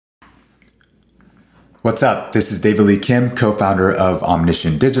What's up? This is David Lee Khim, co-founder of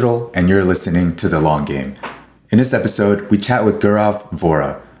Omniscient Digital, and you're listening to The Long Game. In this episode, we chat with Gaurav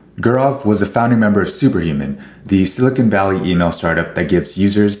Vohra. Gaurav was a founding member of Superhuman, the Silicon Valley email startup that gives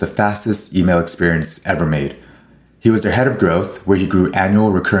users the fastest email experience ever made. He was their head of growth, where he grew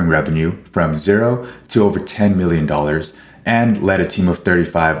annual recurring revenue from $0 to over $10 million and led a team of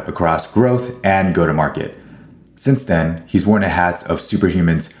 35 across growth and go-to-market. Since then, he's worn the hats of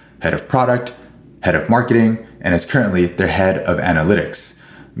Superhuman's head of product, head of marketing, and is currently their head of analytics.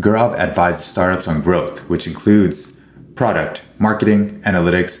 Gaurav advises startups on growth, which includes product, marketing,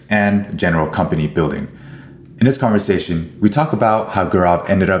 analytics, and general company building. In this conversation, we talk about how Gaurav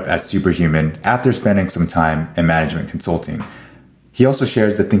ended up at Superhuman after spending some time in management consulting. He also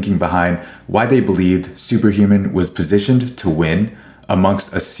shares the thinking behind why they believed Superhuman was positioned to win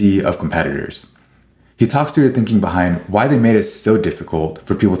amongst a sea of competitors. He talks through the thinking behind why they made it so difficult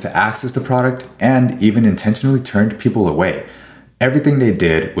for people to access the product and even intentionally turned people away. Everything they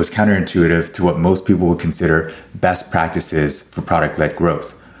did was counterintuitive to what most people would consider best practices for product-led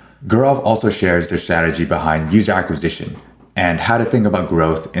growth. Gaurav also shares their strategy behind user acquisition and how to think about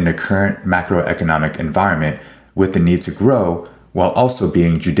growth in the current macroeconomic environment with the need to grow while also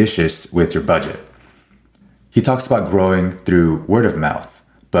being judicious with your budget. He talks about growing through word of mouth,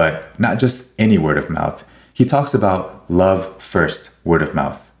 but not just any word of mouth. He talks about love first word of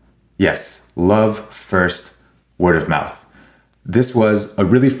mouth. Yes, love first word of mouth. This was a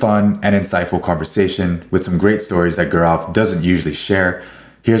really fun and insightful conversation with some great stories that Gaurav doesn't usually share.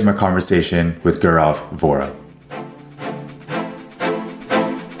 Here's my conversation with Gaurav Vohra.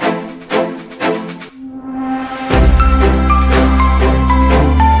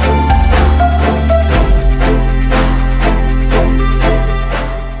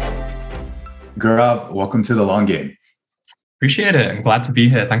 Gaurav, welcome to The Long Game. Appreciate it. I'm glad to be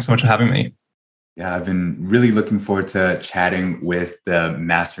here. Thanks so much for having me. Yeah, I've been really looking forward to chatting with the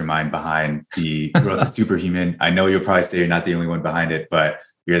mastermind behind the growth of Superhuman. I know you'll probably say you're not the only one behind it, but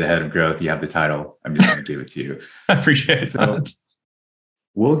you're the head of growth. You have the title. I'm just going to give it to you. I appreciate that.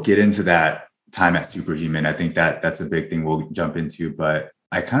 We'll get into that time at Superhuman. I think that's a big thing we'll jump into, but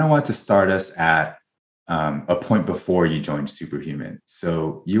I kind of want to start us at a point before you joined Superhuman.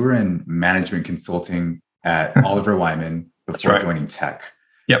 So you were in management consulting at Oliver Wyman before joining tech.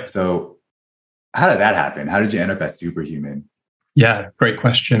 Yep. So how did that happen? How did you end up at Superhuman? Yeah, great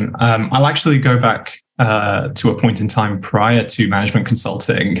question. I'll actually go back to a point in time prior to management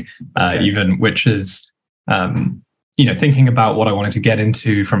consulting, even, which is, thinking about what I wanted to get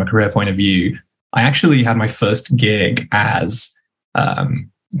into from a career point of view. I actually had my first gig as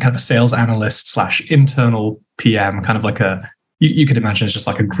kind of a sales analyst / internal PM, kind of like you could imagine it's just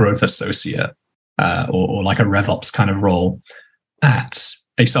like a growth associate or like a RevOps kind of role at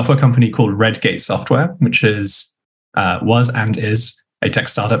a software company called Redgate Software, which was and is a tech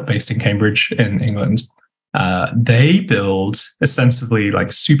startup based in Cambridge in England. They build ostensibly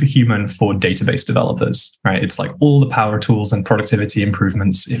like Superhuman for database developers, right? It's like all the power tools and productivity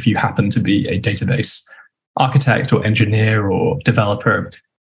improvements if you happen to be a database architect or engineer or developer.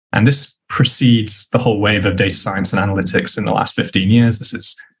 And this precedes the whole wave of data science and analytics in the last 15 years. This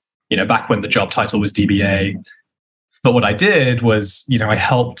is, back when the job title was DBA. But what I did was, I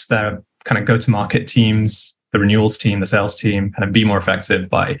helped their kind of go-to-market teams, the renewals team, the sales team, kind of be more effective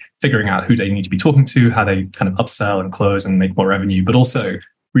by figuring out who they need to be talking to, how they kind of upsell and close and make more revenue, but also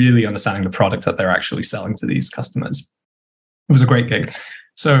really understanding the product that they're actually selling to these customers. It was a great gig.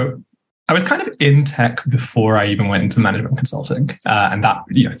 So I was kind of in tech before I even went into management consulting, and that,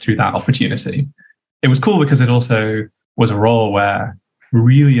 through that opportunity, it was cool because it also was a role where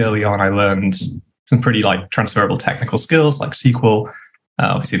really early on I learned some pretty like transferable technical skills like SQL.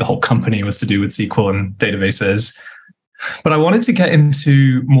 Obviously, the whole company was to do with SQL and databases, but I wanted to get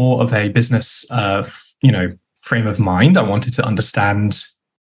into more of a business, frame of mind. I wanted to understand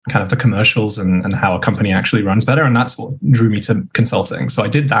kind of the commercials and how a company actually runs better. And that's what drew me to consulting. So I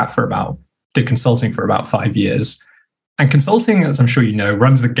did consulting for about 5 years. And consulting, as I'm sure you know,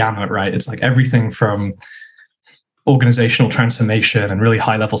 runs the gamut, right? It's like everything from organizational transformation and really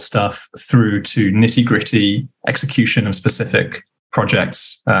high level stuff through to nitty gritty execution of specific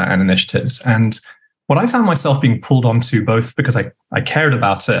projects and initiatives. And what I found myself being pulled onto, both because I cared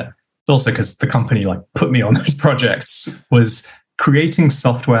about it, but also because the company like put me on those projects, was creating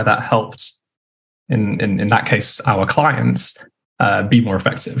software that helped, in that case, our clients be more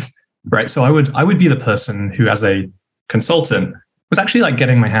effective, right? So I would be the person who, as a consultant, was actually like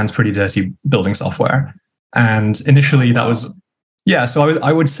getting my hands pretty dirty building software. And initially that was, so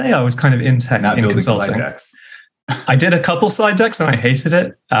I would say I was kind of in tech, not in building consulting. slide decks. I did a couple slide decks and I hated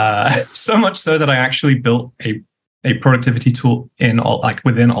it. So much so that I actually built a productivity tool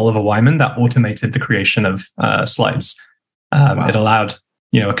within Oliver Wyman that automated the creation of slides. Wow. It allowed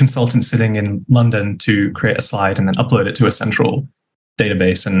a consultant sitting in London to create a slide and then upload it to a central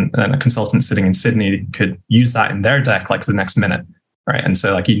database, and a consultant sitting in Sydney could use that in their deck like the next minute, right? And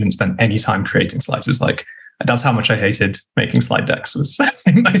so like you didn't spend any time creating slides. It was like, that's how much I hated making slide decks. Was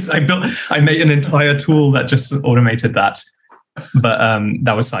I made an entire tool that just automated that. But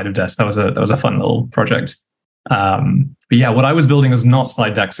that was side of desk. That was a fun little project. But yeah, what I was building was not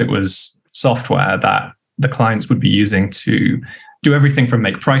slide decks. It was software that the clients would be using to do everything from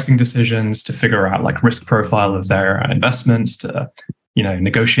make pricing decisions to figure out like risk profile of their investments to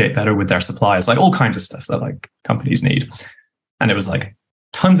negotiate better with their suppliers, like all kinds of stuff that like companies need. And it was like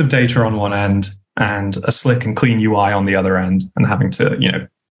tons of data on one end and a slick and clean UI on the other end, and having to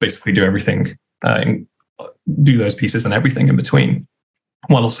basically do everything, do those pieces and everything in between,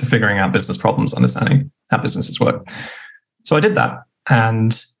 while also figuring out business problems, understanding how businesses work. So I did that,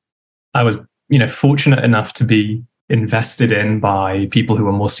 and I was fortunate enough to be invested in by people who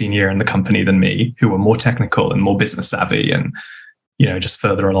were more senior in the company than me, who were more technical and more business savvy and just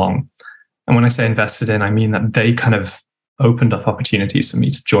further along. And when I say invested in, I mean that they kind of opened up opportunities for me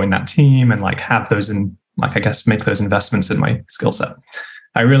to join that team and like have those make those investments in my skill set.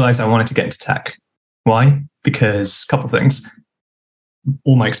 I realized I wanted to get into tech. Why? Because a couple of things.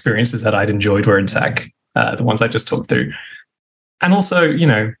 All my experiences that I'd enjoyed were in tech, the ones I just talked through. And also,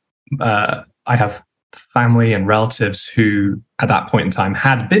 I have family and relatives who at that point in time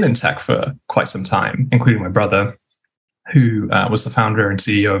had been in tech for quite some time, including my brother, who was the founder and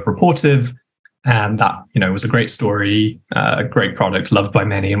CEO of Reportive. And that, was a great story, a great product, loved by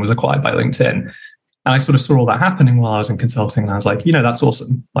many, and was acquired by LinkedIn. And I sort of saw all that happening while I was in consulting. And I was like, that's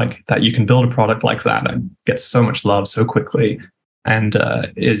awesome. Like that you can build a product like that and get so much love so quickly, and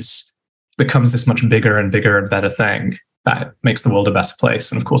becomes this much bigger and bigger and better thing that makes the world a better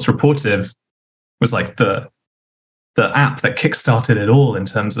place. And of course, Reportive was like the app that kickstarted it all in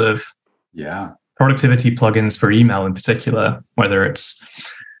terms of productivity plugins for email in particular, whether it's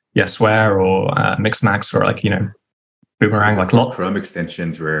Yesware or Mixmax or like Boomerang, like Chrome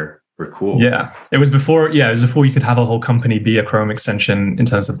extensions were cool. Yeah, it was before you could have a whole company be a Chrome extension in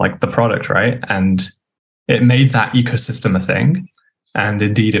terms of like the product, right? And it made that ecosystem a thing. And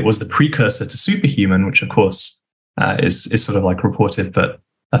indeed, it was the precursor to Superhuman, which of course is sort of like Reportive, but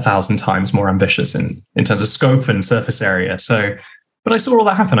 1,000 times more ambitious in terms of scope and surface area. So, but I saw all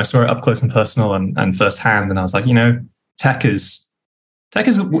that happen. I saw it up close and personal and firsthand, and I was like, tech is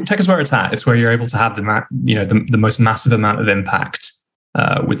where it's at. It's where you're able to have the most massive amount of impact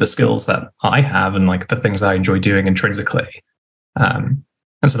with the skills that I have and like the things I enjoy doing intrinsically. And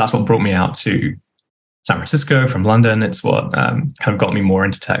so that's what brought me out to San Francisco from London. It's what kind of got me more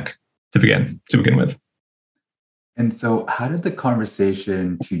into tech to begin with. And so how did the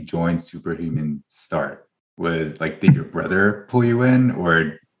conversation to join Superhuman start? Was like, did your brother pull you in,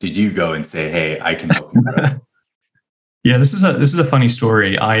 or did you go and say, hey, I can help you grow? Yeah, this is a funny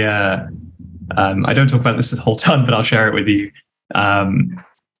story. I don't talk about this a whole ton, but I'll share it with you.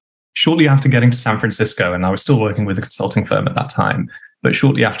 Shortly after getting to San Francisco, and I was still working with a consulting firm at that time, but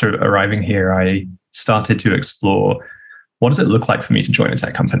shortly after arriving here, I started to explore what does it look like for me to join a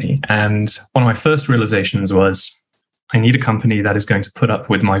tech company. And one of my first realizations was I need a company that is going to put up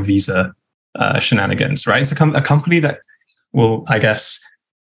with my visa shenanigans, right? It's a company that will, I guess,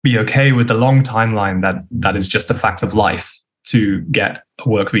 be okay with the long timeline that is just a fact of life to get a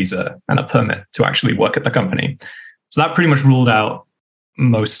work visa and a permit to actually work at the company. So that pretty much ruled out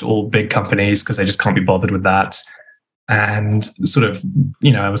most all big companies because they just can't be bothered with that. And sort of,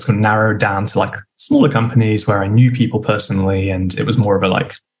 I was kind of narrowed down to like smaller companies where I knew people personally, and it was more of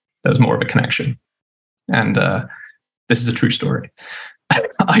a connection. And this is a true story.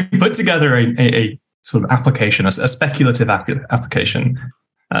 I put together a sort of application, a speculative application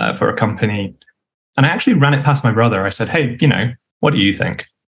for a company. And I actually ran it past my brother. I said, hey, what do you think?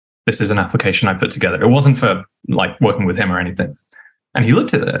 This is an application I put together. It wasn't for like working with him or anything. And he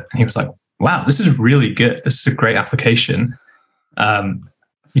looked at it and he was like, wow, this is really good. This is a great application.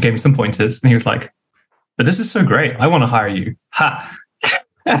 He gave me some pointers and he was like, but this is so great. I want to hire you. Ha.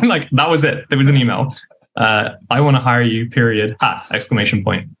 And like, that was it. It was an email. I want to hire you, period. Ha, exclamation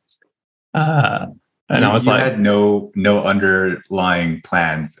point. And I was like, had no underlying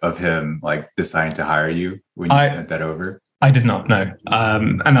plans of him like deciding to hire you when you sent that over? I did not know.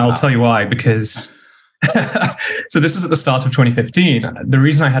 And I'll tell you why, because so this was at the start of 2015. The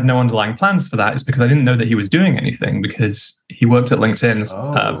reason I had no underlying plans for that is because I didn't know that he was doing anything, because he worked at LinkedIn,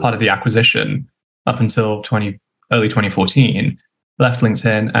 part of the acquisition up until early 2014, left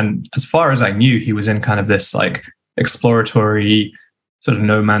LinkedIn. And as far as I knew, he was in kind of this like exploratory sort of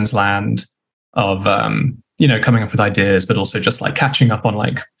no man's land of, coming up with ideas, but also just like catching up on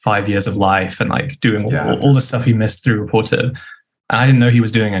like 5 years of life and like doing all the stuff he missed through Reportive. And I didn't know he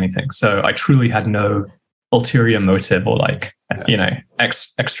was doing anything. So I truly had no ulterior motive or like,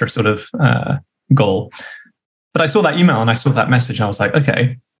 extra sort of goal. But I saw that email and I saw that message and I was like,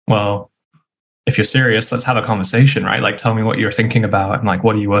 okay, well, if you're serious, let's have a conversation, right? Like, tell me what you're thinking about and like,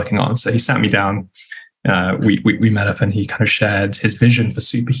 what are you working on? So he sat me down, we met up and he kind of shared his vision for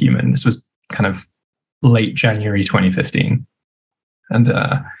Superhuman. This was kind of late January 2015. And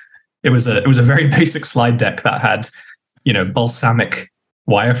it was a very basic slide deck that had, balsamic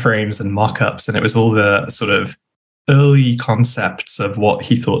wireframes and mock-ups. And it was all the sort of early concepts of what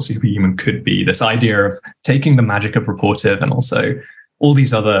he thought Superhuman could be. This idea of taking the magic of Reportive and also all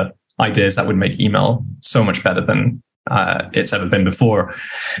these other ideas that would make email so much better than it's ever been before.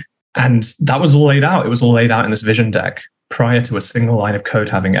 And that was all laid out. It was all laid out in this vision deck prior to a single line of code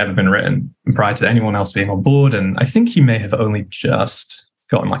having ever been written, and prior to anyone else being on board. And I think he may have only just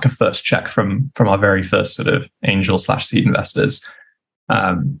gotten like a first check from our very first sort of angel/seed investors.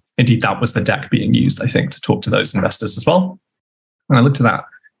 Indeed, that was the deck being used, I think, to talk to those investors as well. And I looked at that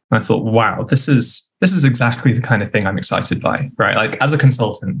and I thought, wow, this is exactly the kind of thing I'm excited by, right? Like as a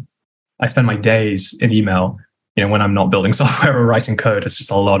consultant, I spend my days in email, when I'm not building software or writing code, it's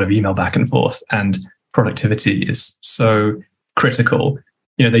just a lot of email back and forth, and productivity is so critical.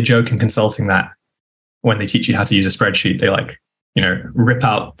 They joke in consulting that when they teach you how to use a spreadsheet, they like, rip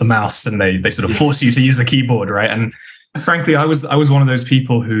out the mouse and they sort of force you to use the keyboard, right? And frankly, I was one of those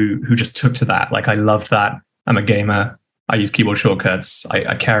people who just took to that. Like I loved that. I'm a gamer. I use keyboard shortcuts.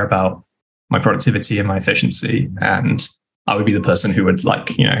 I care about my productivity and my efficiency. And I would be the person who would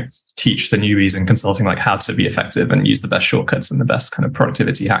like, teach the newbies in consulting, like how to be effective and use the best shortcuts and the best kind of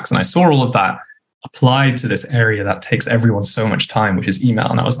productivity hacks. And I saw all of that applied to this area that takes everyone so much time, which is email.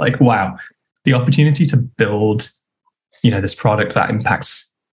 And I was like, wow, the opportunity to build, this product that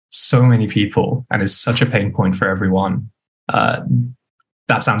impacts so many people and is such a pain point for everyone.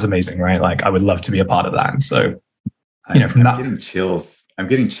 That sounds amazing, right? Like I would love to be a part of that. And so, I'm getting chills. I'm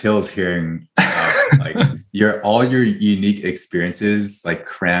getting chills hearing like all your unique experiences like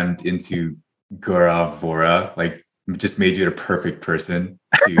crammed into Gaurav Vohra, like just made you the perfect person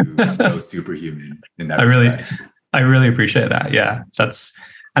to know Superhuman in that respect. I really appreciate that. Yeah, that's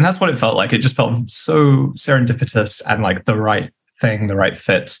what it felt like. It just felt so serendipitous and like the right thing, the right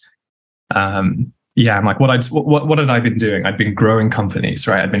fit. I'm like, what had I been doing? I'd been growing companies,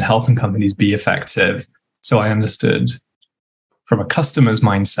 right? I'd been helping companies be effective. So I understood from a customer's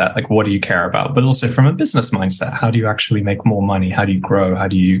mindset, like, what do you care about? But also from a business mindset, how do you actually make more money? How do you grow? How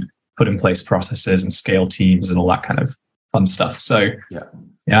do you put in place processes and scale teams and all that kind of fun stuff? So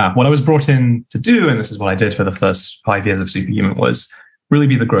what I was brought in to do, and this is what I did for the first 5 years of Superhuman, was really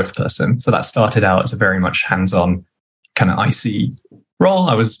be the growth person. So that started out as a very much hands-on kind of IC role.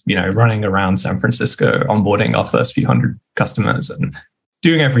 I was, running around San Francisco, onboarding our first few hundred customers and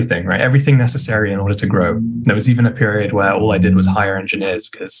doing everything, right? Everything necessary in order to grow. There was even a period where all I did was hire engineers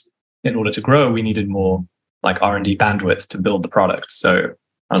because in order to grow, we needed more like R&D bandwidth to build the product. So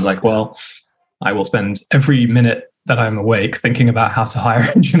I was like, well, I will spend every minute that I'm awake thinking about how to hire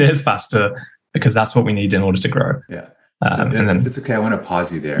engineers faster because that's what we need in order to grow. Yeah. And then, if it's okay, I want to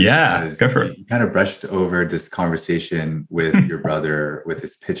pause you there. Yeah, go for it. You kind of brushed over this conversation with your brother with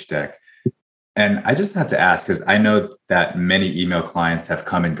his pitch deck. And I just have to ask, because I know that many email clients have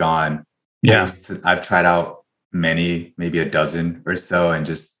come and gone. Yeah. I've tried out many, maybe a dozen or so, and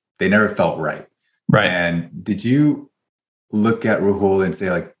just they never felt right. Right. And did you look at Rahul and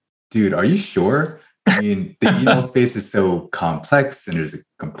say like, dude, are you sure? I mean, the email space is so complex and there's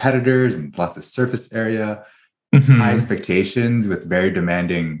competitors and lots of surface area. High expectations with very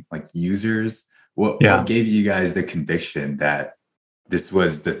demanding like users. What gave you guys the conviction that this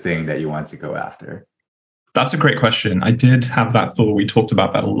was the thing that you want to go after? That's a great question. I did have that thought. We talked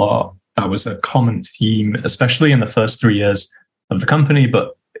about that a lot. That was a common theme, especially in the first 3 years of the company,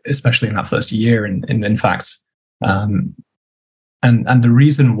 but especially in that first year. In fact, and the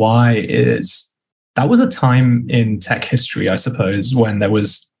reason why is that was a time in tech history, I suppose, when there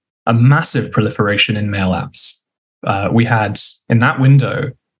was a massive proliferation in mail apps. We had in that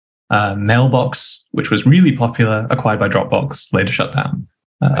window, Mailbox, which was really popular, acquired by Dropbox, later shut down.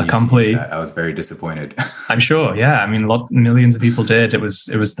 Accompli. I was very disappointed. I'm sure. Yeah. I mean, millions of people did. It was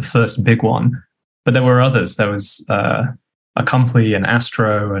the first big one, but there were others. There was Accompli and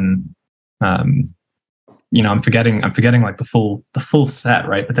Astro and, I'm forgetting like the full set,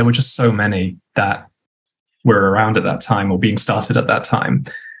 right? But there were just so many that were around at that time or being started at that time.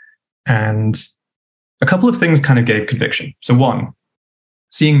 And a couple of things kind of gave conviction. So one,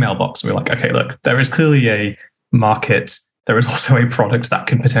 seeing Mailbox, we're like, okay, look, there is clearly a market. There is also a product that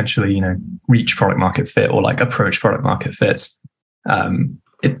can potentially, reach product market fit or like approach product market fit.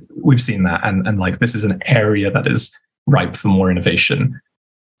 We've seen that, and like this is an area that is ripe for more innovation.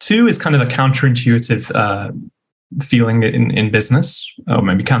 Two is kind of a counterintuitive feeling in business, or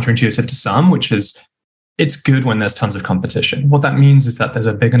maybe counterintuitive to some, which is it's good when there's tons of competition. What that means is that there's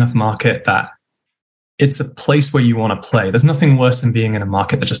a big enough market that it's a place where you want to play. There's nothing worse than being in a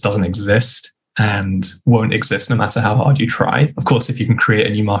market that just doesn't exist and won't exist no matter how hard you try. Of course, if you can create a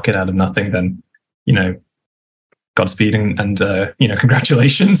new market out of nothing, then, Godspeed and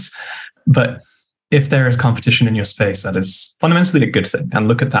congratulations. But if there is competition in your space, that is fundamentally a good thing. And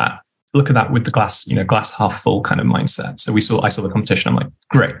look at that with the glass half full kind of mindset. So I saw the competition. I'm like,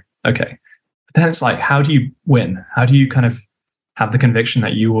 great. Okay. But then it's like, how do you win? How do you kind of have the conviction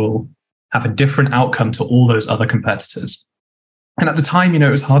that you will have a different outcome to all those other competitors? And at the time, it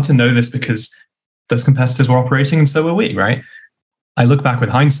was hard to know this because those competitors were operating and so were we, right? I look back with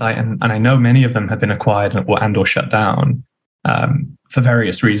hindsight and I know many of them have been acquired or shut down for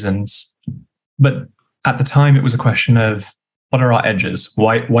various reasons. But at the time, it was a question of what are our edges?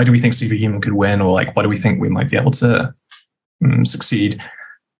 Why do we think Superhuman could win? Or like, why do we think we might be able to succeed?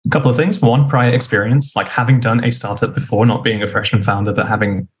 A couple of things. One, prior experience, like having done a startup before, not being a freshman founder, but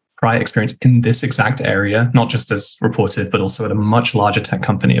having prior experience in this exact area, not just as reported, but also at a much larger tech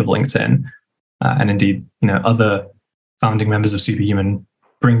company of LinkedIn. And indeed, other founding members of Superhuman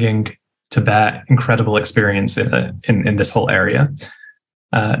bringing to bear incredible experience in this whole area.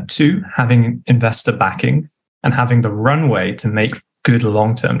 Two, having investor backing and having the runway to make good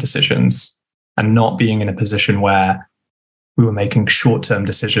long-term decisions and not being in a position where we were making short-term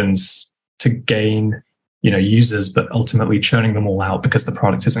decisions to gain, users, but ultimately churning them all out because the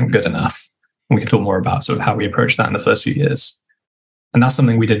product isn't good enough. And we can talk more about sort of how we approached that in the first few years. And that's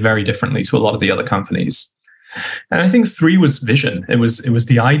something we did very differently to a lot of the other companies. And I think three was vision. It was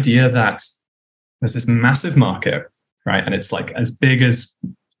the idea that there's this massive market, right? And it's like as big as,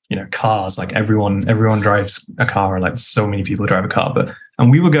 cars, like everyone drives a car, or like so many people drive a car.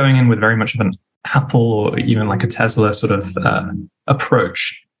 And we were going in with very much of an Apple or even like a Tesla sort of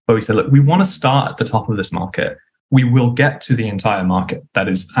approach, where we said, look, we want to start at the top of this market. We will get to the entire market. That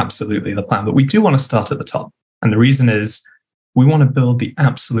is absolutely the plan. But we do want to start at the top. And the reason is we want to build the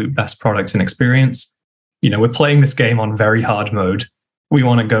absolute best product and experience. We're playing this game on very hard mode. We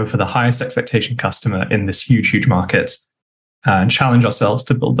want to go for the highest expectation customer in this huge, huge market and challenge ourselves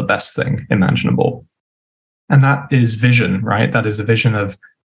to build the best thing imaginable. And that is vision, right? That is a vision of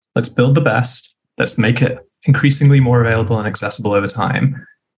let's build the best. Let's make it increasingly more available and accessible over time,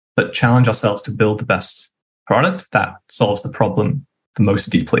 but challenge ourselves to build the best product that solves the problem the most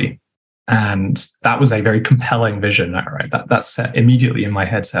deeply. And that was a very compelling vision, right? That set immediately in my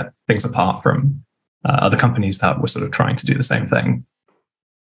head set things apart from other companies that were sort of trying to do the same thing.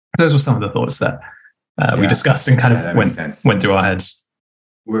 Those were some of the thoughts that we discussed and kind of went through our heads.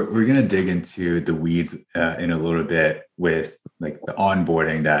 We're going to dig into the weeds in a little bit with like the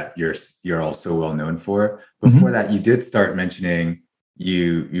onboarding that you're also well known for. Before that, you did start mentioning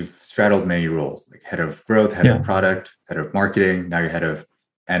you've straddled many roles, like head of growth, head of product, head of marketing. Now you're head of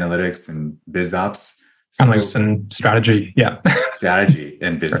analytics and biz ops. Analytics and strategy, strategy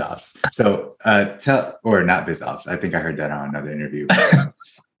and biz ops. So not biz ops. I think I heard that on another interview.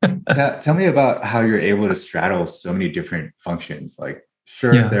 Tell me about how you're able to straddle so many different functions. Like,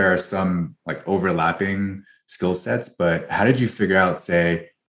 sure, there are some like overlapping skill sets, but how did you figure out, say,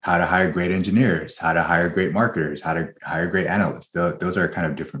 how to hire great engineers, how to hire great marketers, how to hire great analysts? Those are kind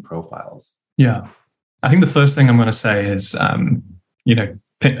of different profiles. Yeah. I think the first thing I'm going to say is,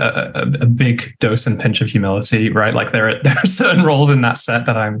 a big dose and pinch of humility, right? Like there are certain roles in that set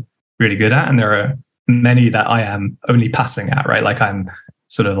that I'm really good at, and there are many that I am only passing at, right? Like I'm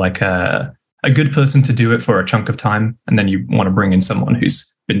sort of like a good person to do it for a chunk of time, and then you want to bring in someone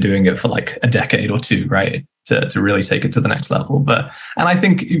who's been doing it for like a decade or two, right? To really take it to the next level. And I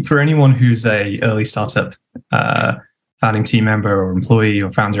think for anyone who's a early startup founding team member or employee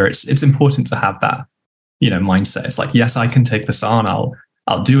or founder, it's important to have that, mindset. It's like, yes, I can take this on.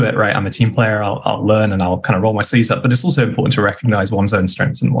 I'll do it, right? I'm a team player. I'll learn and I'll kind of roll my sleeves up. But it's also important to recognize one's own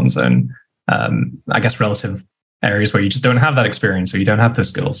strengths and one's own, relative areas where you just don't have that experience or you don't have those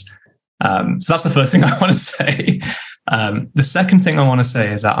skills. So that's the first thing I want to say. The second thing I want to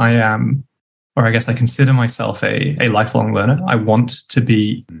say is that I consider myself a lifelong learner. I want to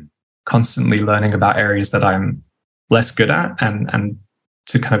be constantly learning about areas that I'm less good at and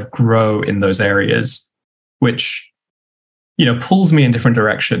to kind of grow in those areas which, pulls me in different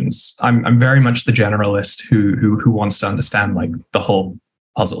directions. I'm very much the generalist who wants to understand like the whole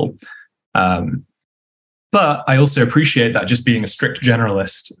puzzle. But I also appreciate that just being a strict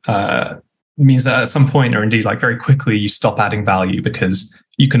generalist means that at some point, or indeed like very quickly, you stop adding value because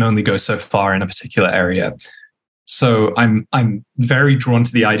you can only go so far in a particular area. So I'm very drawn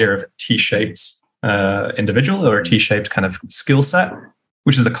to the idea of a T-shaped individual or a T-shaped kind of skill set,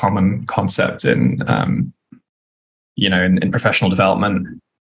 which is a common concept in professional development.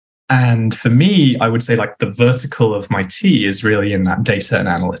 And for me, I would say like the vertical of my T is really in that data and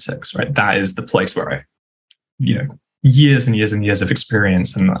analytics, right? That is the place where I, years and years and years of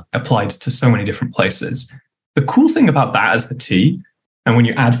experience and applied to so many different places. The cool thing about that as the T, and when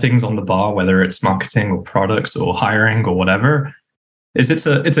you add things on the bar, whether it's marketing or product or hiring or whatever, is it's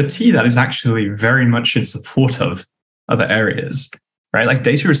a T that is actually very much in support of other areas, right? Like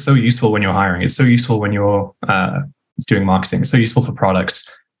data is so useful when you're hiring. It's so useful when you're doing marketing. It's so useful for products,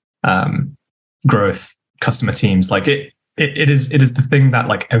 growth, customer teams. Like it is the thing that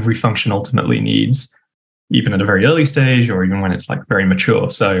like every function ultimately needs, even at a very early stage or even when it's like very mature.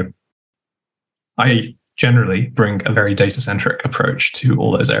 So I generally bring a very data-centric approach to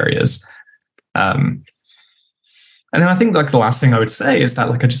all those areas. And then I think like the last thing I would say is that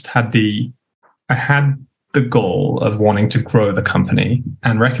like I had the goal of wanting to grow the company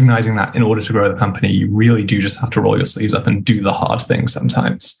and recognizing that in order to grow the company, you really do just have to roll your sleeves up and do the hard things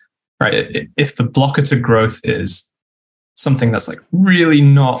sometimes, right? If the blocker to growth is something that's like really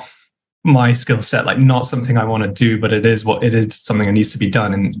not my skill set, like not something I want to do, but it is something that needs to be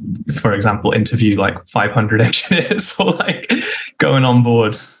done. And for example, interview like 500 engineers or like go and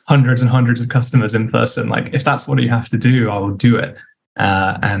onboard hundreds and hundreds of customers in person. Like if that's what you have to do, I will do it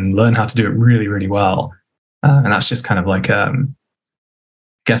and learn how to do it really, really well. And that's just kind of like, I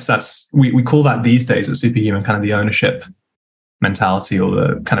guess that's, we call that these days at Superhuman kind of the ownership mentality or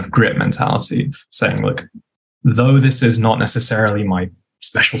the kind of grit mentality of saying, look, though this is not necessarily my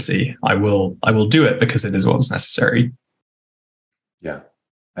specialty, I will do it because it is what's necessary. Yeah,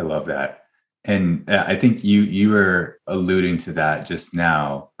 I love that. And I think you were alluding to that just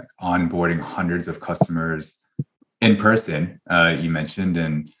now, like onboarding hundreds of customers in person, you mentioned,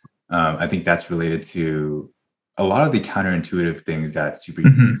 and I think that's related to a lot of the counterintuitive things that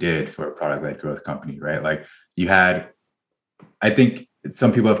Superhuman did for a product-led growth company, right? Like you had, I think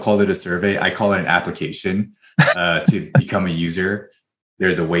some people have called it a survey. I call it an application to become a user.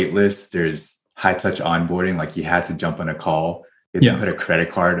 There's a wait list. There's high touch onboarding. Like you had to jump on a call. You had to put a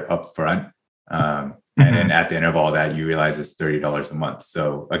credit card up front. And then at the end of all that, you realize it's $30 a month.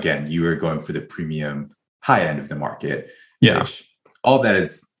 So again, you were going for the premium high end of the market. Yeah. Which all that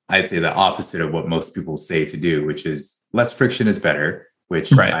is, I'd say, the opposite of what most people say to do, which is less friction is better,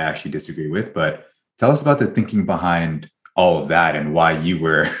 which I actually disagree with. But tell us about the thinking behind all of that and why you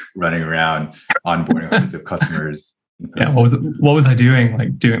were running around onboarding hundreds of customers. Yeah, what was I doing?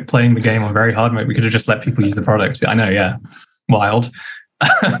 Like playing the game on very hard mode. We could have just let people use the product. I know, yeah, wild.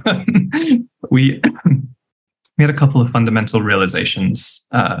 We had a couple of fundamental realizations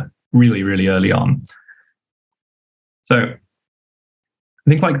really, really early on. So I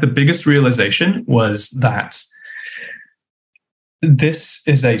think like the biggest realization was that this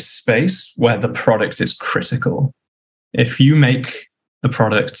is a space where the product is critical. If you make the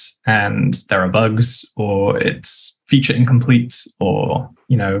product and there are bugs or it's feature incomplete or,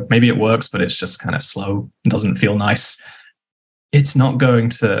 maybe it works, but it's just kind of slow and doesn't feel nice, it's not going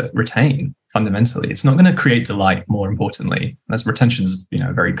to retain fundamentally. It's not going to create delight, more importantly. As retention is,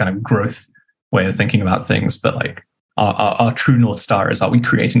 a very kind of growth way of thinking about things. But like our true North Star is, are we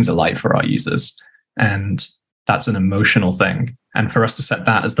creating delight for our users? And that's an emotional thing. And for us to set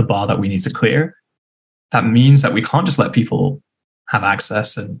that as the bar that we need to clear, that means that we can't just let people have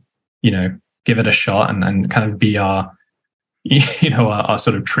access and, give it a shot and kind of be our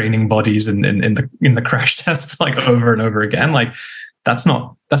sort of training bodies in the crash test like over and over again. Like that's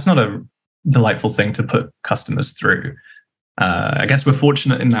not a delightful thing to put customers through. I guess we're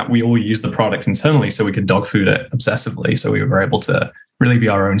fortunate in that we all use the product internally, so we could dog food it obsessively. So we were able to really be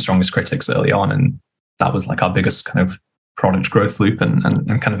our own strongest critics early on, and that was like our biggest kind of product growth loop and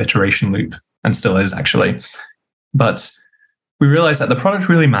kind of iteration loop, and still is actually. But we realized that the product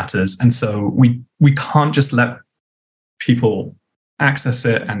really matters, and so we can't just let people access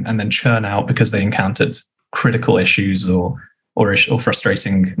it and then churn out because they encountered critical issues or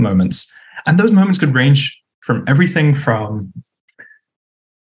frustrating moments. And those moments could range from everything from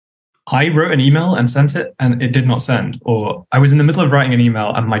I wrote an email and sent it and it did not send, or I was in the middle of writing an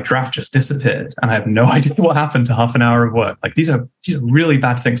email and my draft just disappeared and I have no idea what happened to half an hour of work. Like these are really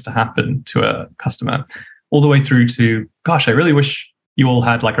bad things to happen to a customer. all the way through to, gosh, I really wish you all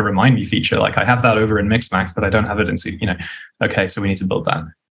had like a remind me feature. Like I have that over in Mixmax, but I don't have it in, okay, so we need to build that.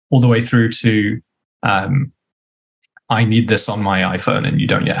 All the way through to, I need this on my iPhone and you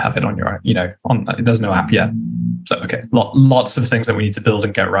don't yet have it on your, there's no app yet. So, okay, lots of things that we need to build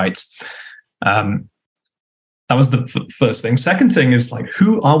and get right. That was the first thing. Second thing is like,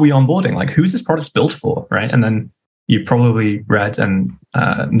 who are we onboarding? Like, who's this product built for, right? And then you probably read and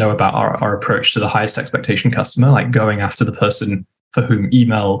know about our approach to the highest expectation customer, like going after the person for whom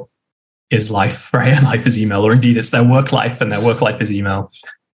email is life, right? And life is email, or indeed it's their work life and their work life is email.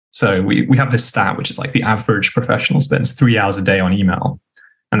 So we have this stat, which is like the average professional spends 3 hours a day on email.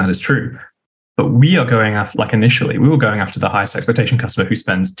 And that is true. But we are going after, like initially, we were going after the highest expectation customer who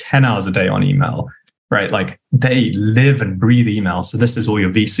spends 10 hours a day on email, right? Like they live and breathe email. So this is all your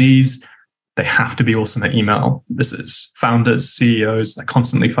VCs. They have to be awesome at email. This is founders, CEOs, they're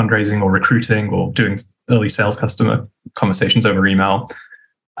constantly fundraising or recruiting or doing early sales customer conversations over email.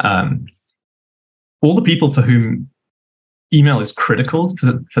 All the people for whom email is critical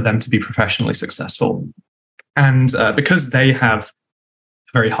for them to be professionally successful. And because they have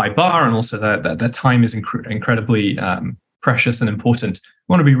a very high bar and also their time is incredibly precious and important,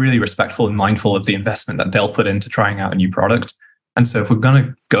 we want to be really respectful and mindful of the investment that they'll put into trying out a new product. And so if we're going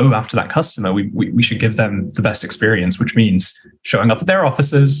to go after that customer, we should give them the best experience, which means showing up at their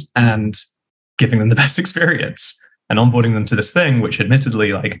offices and giving them the best experience and onboarding them to this thing, which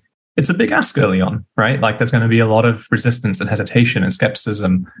admittedly, like, it's a big ask early on, right? Like there's going to be a lot of resistance and hesitation and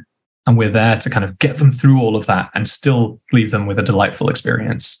skepticism. And we're there to kind of get them through all of that and still leave them with a delightful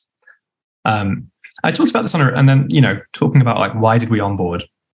experience. I talked about this and then, talking about like, why did we onboard?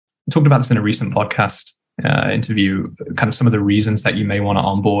 I talked about this in a recent podcast interview, kind of some of the reasons that you may want to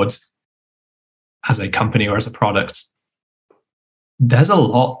onboard as a company or as a product. There's a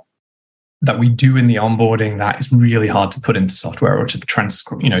lot that we do in the onboarding that is really hard to put into software or to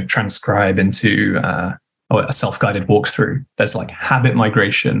transcribe into a self-guided walkthrough. There's like habit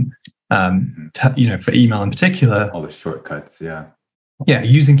migration, for email in particular. All the shortcuts, yeah. Yeah,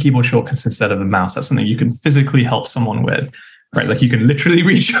 using keyboard shortcuts instead of a mouse. That's something you can physically help someone with, right? Like you can literally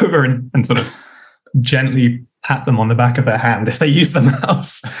reach over and sort of gently pat them on the back of their hand if they use the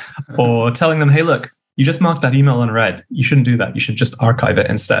mouse, or telling them, hey, look, you just marked that email unread. You shouldn't do that. You should just archive it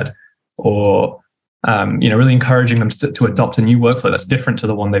instead. Or, really encouraging them to adopt a new workflow that's different to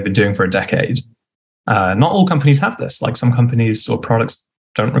the one they've been doing for a decade. Not all companies have this. Like some companies or products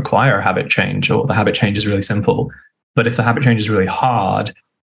don't require a habit change, or the habit change is really simple. But if the habit change is really hard,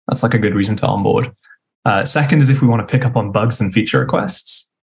 that's like a good reason to onboard. Second is if we want to pick up on bugs and feature requests.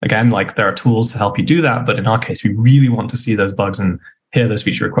 Again, like there are tools to help you do that. But in our case, we really want to see those bugs and hear those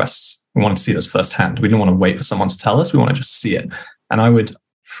feature requests. We want to see those firsthand. We don't want to wait for someone to tell us. We want to just see it. And I would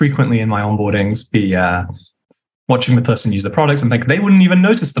frequently in my onboardings be watching the person use the product and like they wouldn't even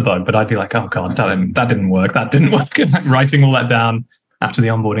notice the bug, but I'd be like, oh God, that didn't work. And like writing all that down after the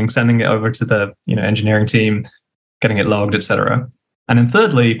onboarding, sending it over to the engineering team, getting it logged, etc. And then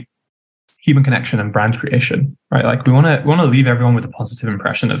thirdly, human connection and brand creation, right? Like we want to leave everyone with a positive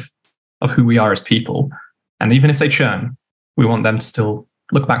impression of who we are as people. And even if they churn, we want them to still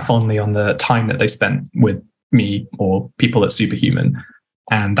look back fondly on the time that they spent with me or people at Superhuman.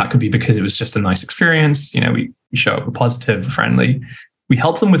 And that could be because it was just a nice experience. We show up, we're positive, friendly. We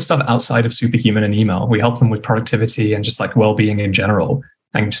help them with stuff outside of Superhuman and email. We help them with productivity and just like well-being in general,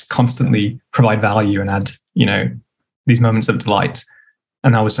 and just constantly provide value and add, these moments of delight.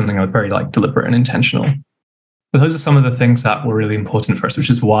 And that was something I was very like deliberate and intentional. But those are some of the things that were really important for us, which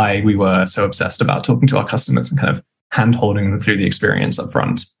is why we were so obsessed about talking to our customers and kind of hand-holding them through the experience up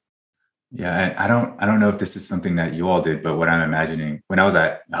front. Yeah, I don't know if this is something that you all did, but what I'm imagining when I was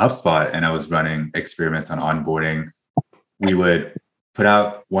at HubSpot and I was running experiments on onboarding, we would put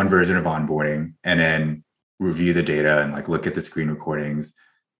out one version of onboarding and then review the data and like look at the screen recordings.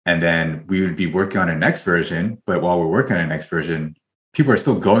 And then we would be working on a next version. But while we're working on a next version, people are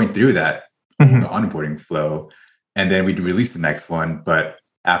still going through that onboarding flow. And then we'd release the next one. But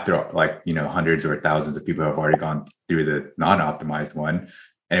after hundreds or thousands of people have already gone through the non-optimized one,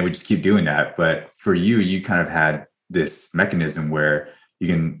 and we just keep doing that. But for you kind of had this mechanism where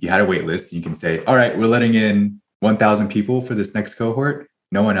you had a wait list. You can say, all right, we're letting in 1,000 people for this next cohort.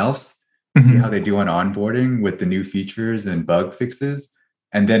 No one else. See how they do on onboarding with the new features and bug fixes,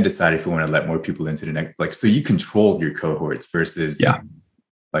 and then decide if you want to let more people into the next. Like, so you control your cohorts versus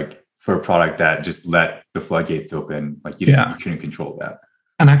like for a product that just let the floodgates open. Like you couldn't control that.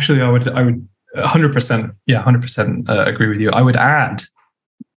 And actually, I would 100%, agree with you. I would add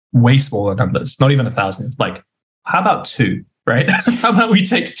way smaller numbers, not even 1,000. Like, how about 2, right? How about we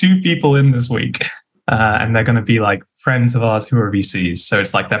take 2 people in this week and they're going to be like friends of ours who are VCs. So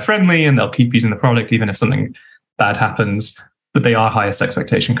it's like they're friendly and they'll keep using the product even if something bad happens, but they are highest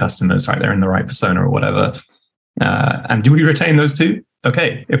expectation customers, right? They're in the right persona or whatever. And do we retain those two?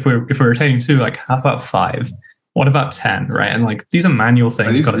 Okay, if we're retaining two, like how about 5? What about 10, right? And like these are manual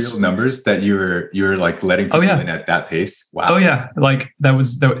things. Are these real numbers that you're like letting people in at that pace? Wow. Oh yeah, like there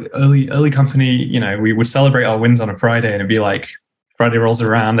was early company. You know, we would celebrate our wins on a Friday, and it'd be like Friday rolls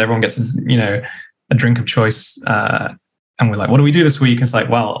around, everyone gets a drink of choice, and we're like, what do we do this week? It's like,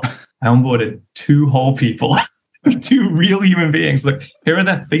 well, I onboarded 2 whole people, 2 real human beings. Look, here are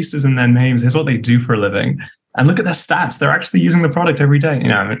their faces and their names. Here's what they do for a living, and look at their stats. They're actually using the product every day. You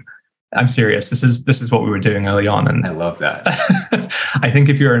know, I mean, I'm serious. This is what we were doing early on, and I love that. I think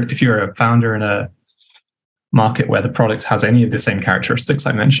if you're a founder in a market where the product has any of the same characteristics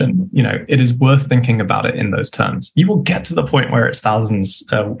I mentioned, you know, it is worth thinking about it in those terms. You will get to the point where it's thousands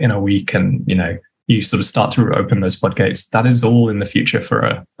in a week, and you know, you sort of start to open those floodgates. That is all in the future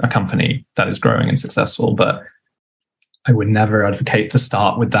for a company that is growing and successfof. But I would never advocate to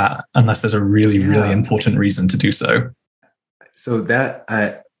start with that unless there's a really important reason to do so. So that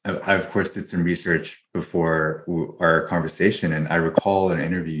I of course did some research before our conversation, and I recall an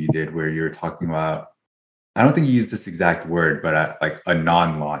interview you did where you were talking about, I don't think you used this exact word, but like a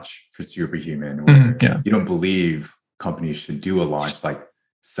non-launch for Superhuman, where you don't believe companies should do a launch like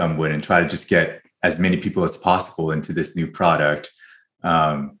some would and try to just get as many people as possible into this new product.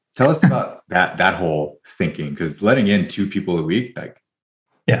 Tell us about that whole thinking, because letting in 2 people a week, like,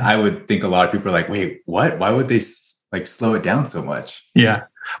 I would think a lot of people are like, wait, what? Why would they like slow it down so much? Yeah.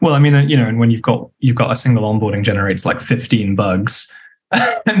 Well, I mean, you know, and when you've got a single onboarding generates like 15 bugs,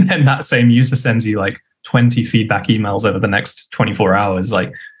 and then that same user sends you like 20 feedback emails over the next 24 hours,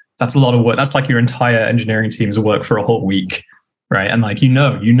 like that's a lot of work. That's like your entire engineering team's work for a whole week, right? And like, you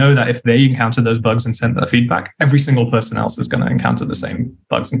know that if they encounter those bugs and send that feedback, every single person else is going to encounter the same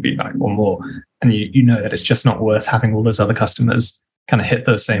bugs and feedback or more. And you know that it's just not worth having all those other customers kind of hit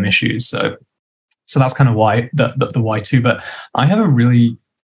those same issues. So that's kind of why the why too. But I have a really,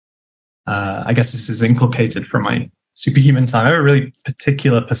 I guess this is inculcated from my Superhuman time. I have a really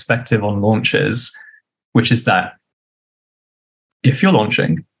particular perspective on launches, which is that if you're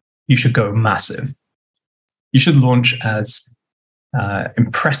launching, you should go massive. You should launch as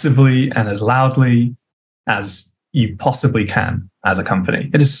impressively and as loudly as you possibly can as a company.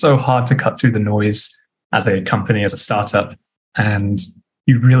 It is so hard to cut through the noise as a company, as a startup, and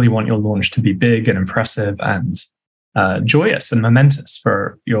you really want your launch to be big and impressive and joyous and momentous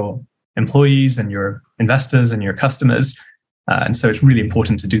for your employees and your investors and your customers. And so it's really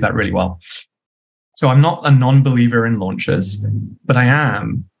important to do that really well. So I'm not a non-believer in launches, but I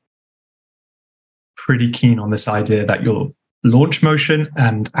am pretty keen on this idea that your launch motion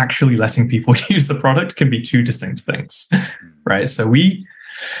and actually letting people use the product can be 2 distinct things, right? So we,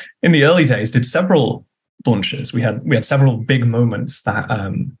 in the early days, did several launches. We had several big moments that,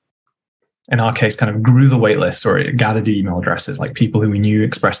 in our case, kind of grew the waitlist or gathered email addresses, like people who we knew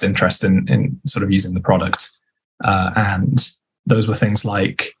expressed interest in sort of using the product. And those were things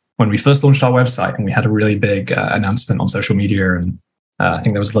like when we first launched our website and we had a really big announcement on social media, and I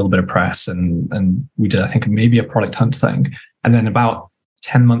think there was a little bit of press, and we did, I think, maybe a product hunt thing. And then about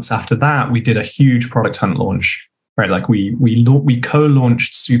 10 months after that, we did a huge product hunt launch, right? Like we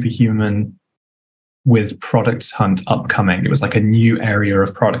co-launched Superhuman with Product Hunt upcoming. It was like a new area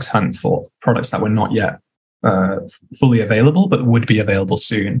of Product Hunt for products that were not yet fully available, but would be available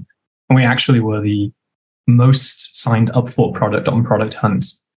soon. And we actually were the most signed up for product on Product Hunt,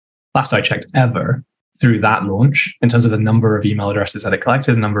 last I checked, ever, through that launch, in terms of the number of email addresses that it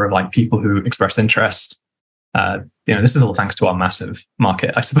collected, the number of like people who expressed interest. This is all thanks to our massive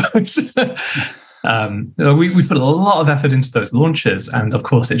market, I suppose. We put a lot of effort into those launches, and of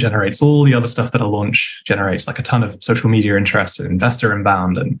course it generates all the other stuff that a launch generates, like a ton of social media interest, investor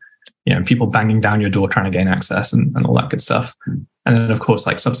inbound, and people banging down your door trying to gain access and all that good stuff. And then of course,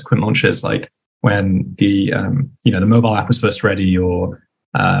 like subsequent launches, like when the mobile app was first ready, or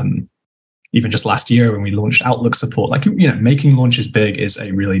even just last year when we launched Outlook support, like making launches big is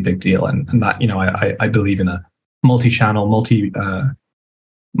a really big deal, and that I believe in a multi-channel,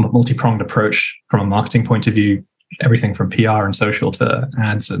 multi-pronged approach from a marketing point of view, everything from PR and social to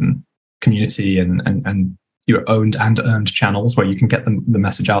ads and community and your owned and earned channels where you can get the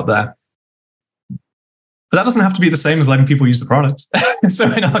message out there. But that doesn't have to be the same as letting people use the product. So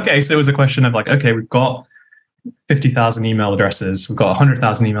in our case, it was a question of like, okay, we've got 50,000 email addresses, we've got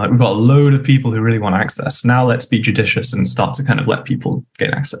 100,000 email, we've got a load of people who really want access. Now let's be judicious and start to kind of let people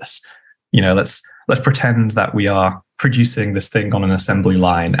gain access. Let's pretend that we are producing this thing on an assembly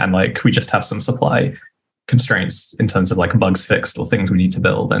line, and like we just have some supply constraints in terms of like bugs fixed or things we need to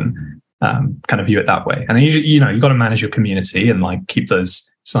build, and kind of view it that way. And then you got to manage your community and like keep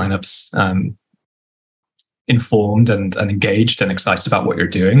those signups informed and engaged and excited about what you're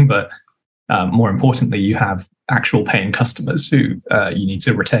doing. But more importantly, you have actual paying customers who you need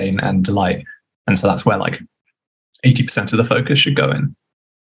to retain and delight. And so that's where like 80% of the focus should go in.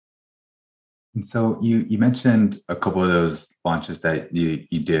 And so you mentioned a couple of those launches that you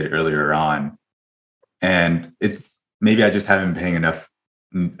did earlier on, and it's maybe I just haven't been paying enough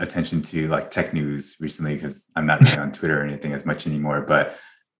attention to like tech news recently because I'm not really on Twitter or anything as much anymore. But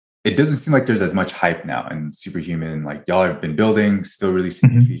it doesn't seem like there's as much hype now. And Superhuman, like y'all have been building, still releasing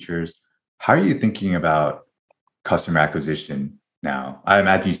new features. How are you thinking about customer acquisition now? I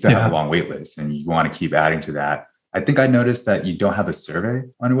imagine you still have a long wait list and you want to keep adding to that. I think I noticed that you don't have a survey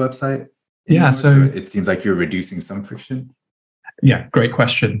on your website anymore, yeah, so it seems like you're reducing some friction. Yeah, great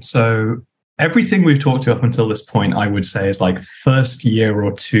question. So everything we've talked to up until this point, I would say, is like first year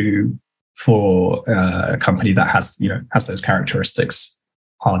or two for a company that has those characteristics: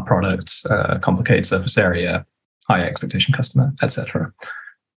 hard product, complicated surface area, high expectation customer, etc.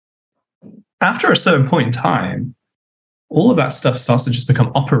 After a certain point in time, all of that stuff starts to just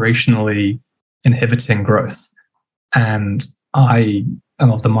become operationally inhibiting growth. And I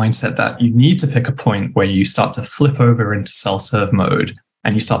am of the mindset that you need to pick a point where you start to flip over into self-serve mode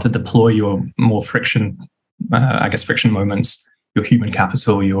and you start to deploy your more friction moments, your human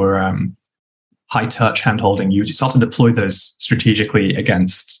capital, your high touch hand-holding. You start to deploy those strategically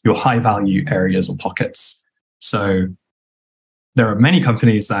against your high value areas or pockets. So there are many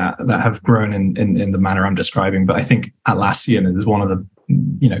companies that have grown in the manner I'm describing, but I think Atlassian is one of the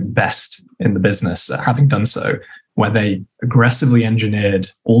best in the business at having done so, where they aggressively engineered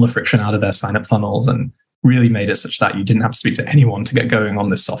all the friction out of their sign-up funnels and really made it such that you didn't have to speak to anyone to get going on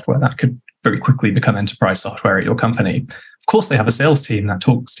this software that could very quickly become enterprise software at your company. Of course, they have a sales team that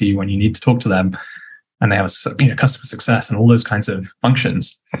talks to you when you need to talk to them, and they have customer success and all those kinds of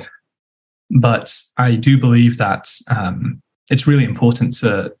functions. But I do believe that it's really important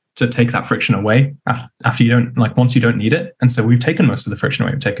to take that friction away after once you don't need it. And so we've taken most of the friction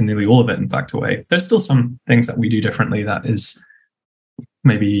away. We've taken nearly all of it, in fact, away. There's still some things that we do differently that is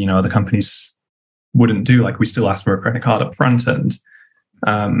maybe other companies wouldn't do. Like we still ask for a credit card up front, and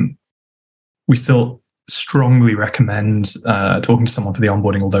we still strongly recommend talking to someone for the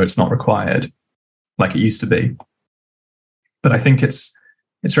onboarding, although it's not required like it used to be. But I think it's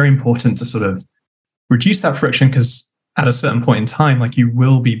very important to sort of reduce that friction, because at a certain point in time, like you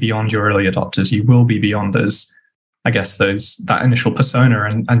will be beyond your early adopters, you will be beyond that initial persona,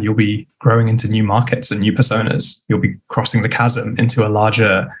 and you'll be growing into new markets and new personas. You'll be crossing the chasm into a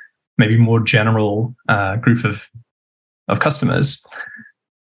larger, maybe more general group of customers,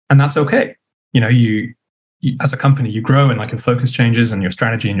 and that's okay. You as a company, you grow, and like your focus changes, and your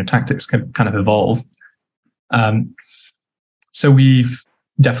strategy and your tactics can kind of evolve. So we've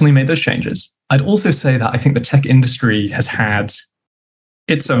definitely made those changes. I'd also say that I think the tech industry has had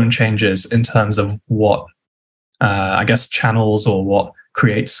its own changes in terms of what, channels or what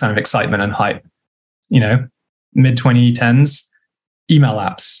creates kind of excitement and hype. Mid 2010s, email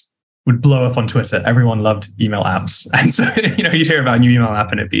apps would blow up on Twitter. Everyone loved email apps. And so, you'd hear about a new email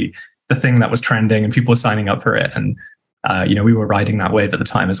app and it'd be the thing that was trending and people were signing up for it. And, we were riding that wave at the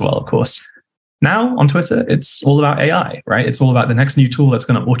time as well, of course. Now on Twitter, it's all about AI, right? It's all about the next new tool that's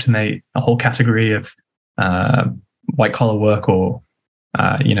going to automate a whole category of white collar work, or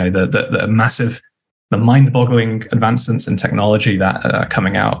the massive, the mind-boggling advancements in technology that are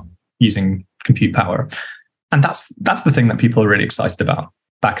coming out using compute power. And that's the thing that people are really excited about.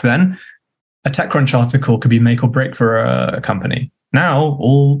 Back then, a TechCrunch article could be make or break for a company. Now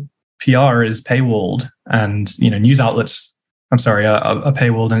all PR is paywalled, and news outlets, are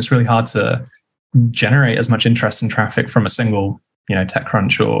paywalled, and it's really hard to generate as much interest and traffic from a single,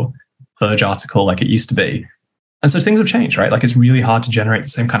 TechCrunch or Verge article like it used to be. And so things have changed, right? Like it's really hard to generate the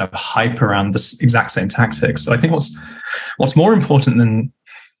same kind of hype around this exact same tactics. So I think what's more important than,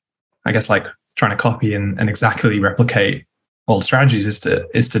 like trying to copy and exactly replicate old strategies is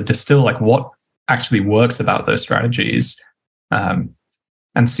to distill like what actually works about those strategies,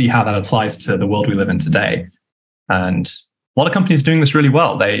 and see how that applies to the world we live in today. And a lot of companies doing this really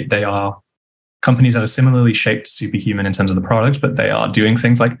well. They are companies that are similarly shaped to Superhuman in terms of the product, but they are doing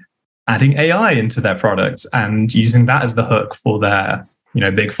things like adding AI into their products and using that as the hook for their,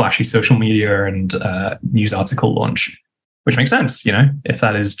 big flashy social media and news article launch, which makes sense. If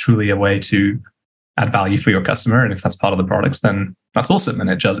that is truly a way to add value for your customer, and if that's part of the product, then that's awesome. And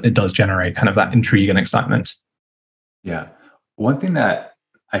it does generate kind of that intrigue and excitement. Yeah. One thing that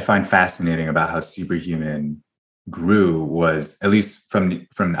I find fascinating about how Superhuman grew was, at least from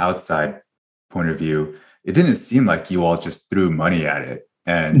the outside point of view, it didn't seem like you all just threw money at it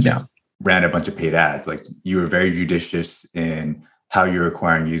and Yeah. just ran a bunch of paid ads. Like, you were very judicious in how you're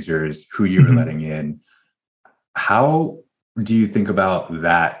acquiring users, who you were Mhm. letting in. How do you think about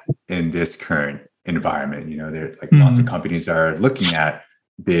that in this current environment? There, like, lots of Mhm. companies are looking at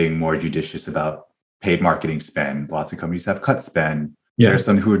being more judicious about paid marketing spend. Lots of companies have cut spend. There are Yeah.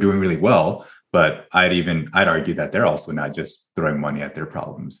 some who are doing really well, but I'd argue that they're also not just throwing money at their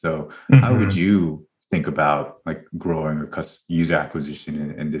problems. So how would Mhm. you think about, like, growing or user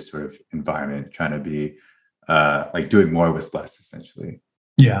acquisition in this sort of environment, trying to be like doing more with less, essentially?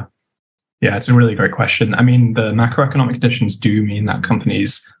 Yeah. Yeah, it's a really great question. I mean, the macroeconomic conditions do mean that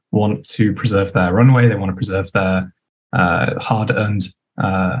companies want to preserve their runway. They want to preserve their hard-earned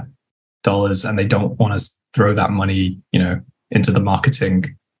dollars, and they don't want to throw that money, into the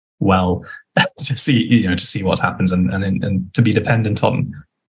marketing well to see what happens, and to be dependent on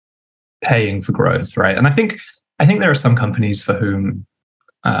paying for growth, right? And I think there are some companies for whom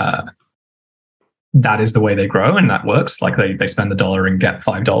that is the way they grow, and that works. Like, they spend $1 and get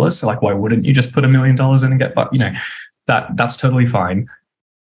 $5. So, like, why wouldn't you just put $1 million in and get five? That's totally fine.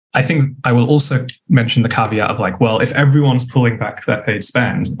 I think I will also mention the caveat of, like, well, if everyone's pulling back their paid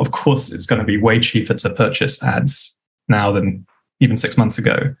spend, of course it's going to be way cheaper to purchase ads now than even 6 months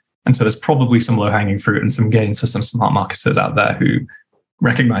ago. And so there's probably some low-hanging fruit and some gains for some smart marketers out there who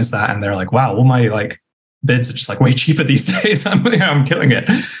recognize that, and they're like, wow, all my bids are just like way cheaper these days. I'm killing it.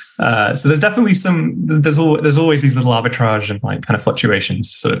 So there's definitely there's always these little arbitrage and like kind of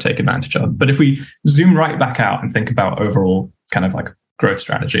fluctuations to sort of take advantage of. But if we zoom right back out and think about overall kind of like growth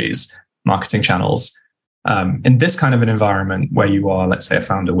strategies, marketing channels, in this kind of an environment where you are, let's say, a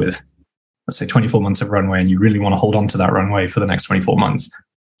founder with, let's say, 24 months of runway, and you really want to hold on to that runway for the next 24 months,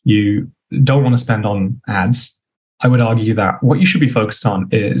 you don't want to spend on ads. I would argue that what you should be focused on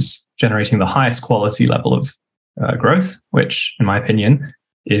is generating the highest quality level of growth, which, in my opinion,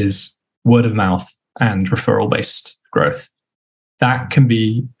 is word of mouth and referral-based growth. That can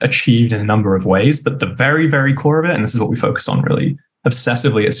be achieved in a number of ways, but the very, very core of it, and this is what we focused on really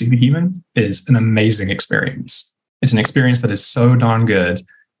obsessively at Superhuman, is an amazing experience. It's an experience that is so darn good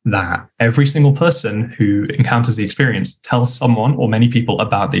that every single person who encounters the experience tells someone or many people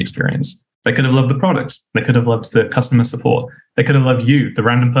about the experience. They could have loved the product. They could have loved the customer support. They could have loved you, the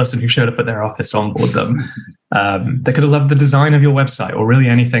random person who showed up at their office to onboard them. They could have loved the design of your website, or really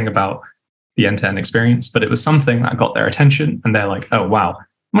anything about the end-to-end experience. But it was something that got their attention, and they're like, oh, wow,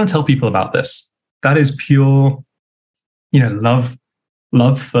 I'm going to tell people about this. That is pure, love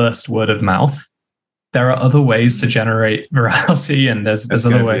first, word of mouth. There are other ways to generate virality, and there's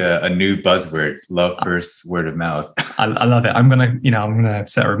other ways. A new buzzword: love first, word of mouth. I love it. I'm gonna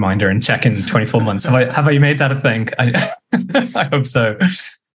set a reminder and check in 24 months. Have I made that a thing? I hope so.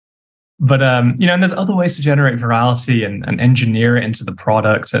 But and there's other ways to generate virality and engineer it into the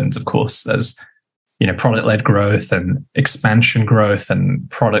product. And of course, there's product-led growth and expansion growth, and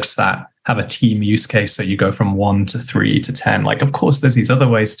products that have a team use case. So you go from 1 to 3 to 10. Like, of course, there's these other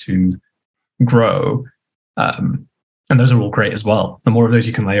ways to grow, and those are all great as well. The more of those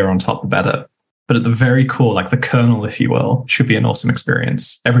you can layer on top, the better. But at the very core, like the kernel, if you will, should be an awesome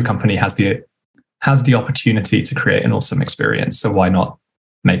experience. Every company has the opportunity to create an awesome experience, so why not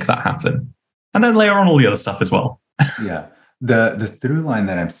make that happen? And then layer on all the other stuff as well. Yeah, the through line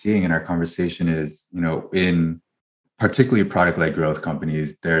that I'm seeing in our conversation is, in particularly product-led growth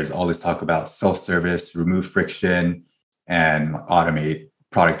companies, there's all this talk about self-service, remove friction, and automate,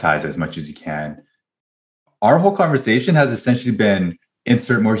 productize as much as you can. Our whole conversation has essentially been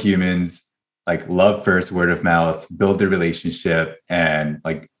insert more humans, like love first, word of mouth, build the relationship, and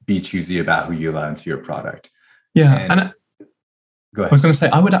like be choosy about who you allow into your product. Yeah, and go ahead. I was going to say,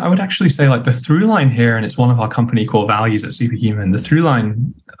 I would actually say, like, the through line here, and it's one of our company core values at Superhuman. The through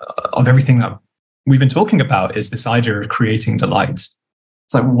line of everything that we've been talking about is this idea of creating delight. It's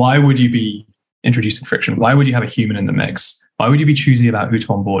like, why would you be introducing friction? Why would you have a human in the mix? Why would you be choosy about who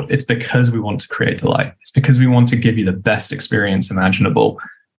to onboard? It's because we want to create delight. It's because we want to give you the best experience imaginable.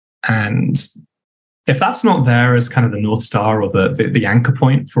 And if that's not there as kind of the North Star or the anchor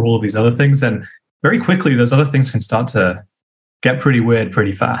point for all of these other things, then very quickly those other things can start to get pretty weird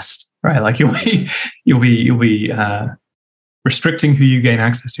pretty fast, right? Like you'll be restricting who you gain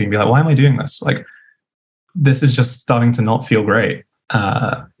access to, and be like, why am I doing this? Like, this is just starting to not feel great.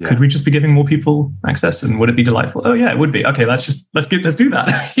 Could we just be giving more people access, and would it be delightful? Oh yeah, it would be. Okay, let's do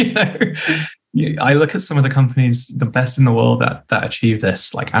that. I look at some of the companies, the best in the world that achieve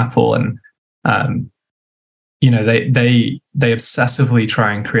this, like Apple, and they obsessively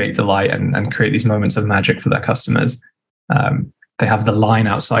try and create delight and create these moments of magic for their customers. They have the line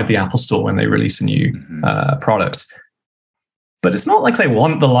outside the Apple Store when they release a new product. But it's not like they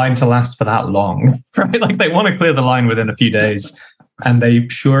want the line to last for that long, right? Like they want to clear the line within a few days. And they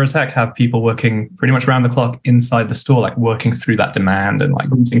sure as heck have people working pretty much around the clock inside the store, like working through that demand and like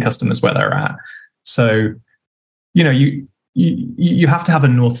meeting customers where they're at. So, you have to have a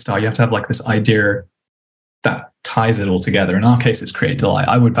North Star. You have to have like this idea that ties it all together. In our case, it's create delight.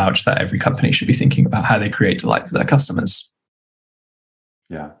 I would vouch that every company should be thinking about how they create delight for their customers.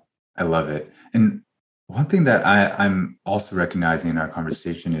 Yeah, I love it. And one thing that I'm also recognizing in our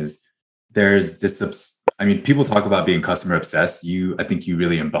conversation is there's this, people talk about being customer obsessed. I think you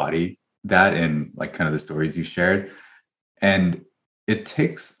really embody that in like kind of the stories you shared. And it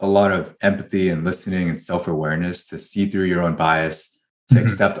takes a lot of empathy and listening and self-awareness to see through your own bias, to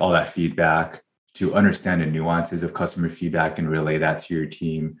accept all that feedback, to understand the nuances of customer feedback and relay that to your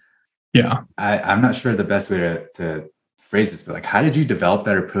team. Yeah. I'm not sure the best way to phrase this, but like, how did you develop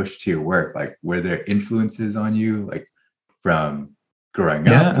that approach to your work? Like, were there influences on you, like from growing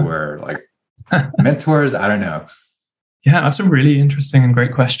up or like mentors? I don't know. Yeah, that's a really interesting and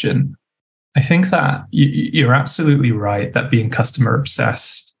great question. I think that you're absolutely right that being customer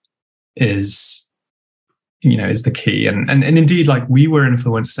obsessed is the key. And indeed, like we were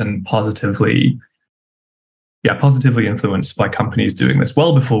influenced and positively influenced by companies doing this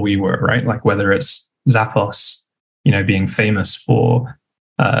well before we were, right? Like whether it's Zappos, being famous for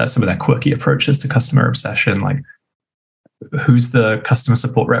some of their quirky approaches to customer obsession, like who's the customer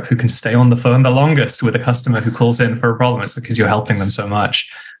support rep who can stay on the phone the longest with a customer who calls in for a problem? It's because you're helping them so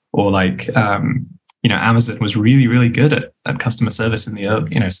much. Or like, Amazon was really, really good at customer service in the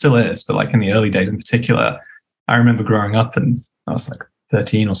early, still is, but like in the early days in particular. I remember growing up and I was like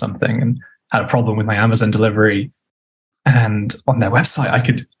 13 or something and had a problem with my Amazon delivery. And on their website, I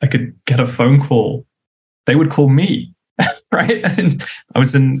could get a phone call. They would call me, right? And I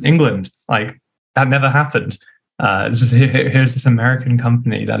was in England. Like that never happened. It's just here's this American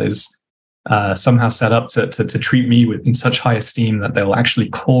company that is somehow set up to treat me in such high esteem that they'll actually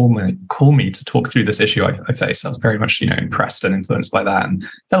call me to talk through this issue I face. I was very much impressed and influenced by that. And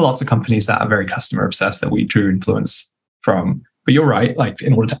there are lots of companies that are very customer obsessed that we drew influence from. But you're right. Like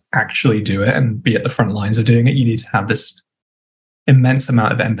in order to actually do it and be at the front lines of doing it, you need to have this immense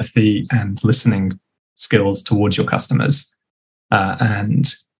amount of empathy and listening skills towards your customers.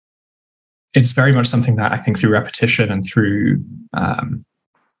 And it's very much something that I think through repetition and through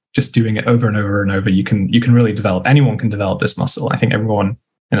just doing it over and over and over, you can really develop. Anyone can develop this muscle. I think everyone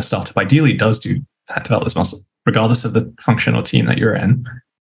in a startup ideally does develop this muscle, regardless of the function or team that you're in.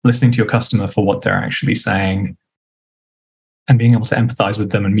 Listening to your customer for what they're actually saying and being able to empathize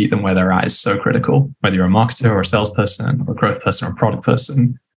with them and meet them where they're at is so critical. Whether you're a marketer or a salesperson or a growth person or a product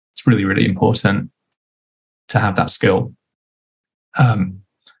person, it's really, really important to have that skill.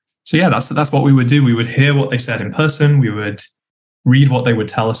 So yeah, that's what we would do. We would hear what they said in person. We would read what they would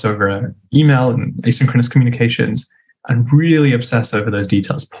tell us over email and asynchronous communications and really obsess over those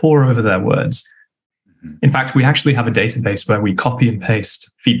details, pore over their words. In fact, we actually have a database where we copy and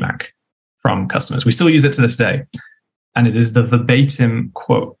paste feedback from customers. We still use it to this day. And it is the verbatim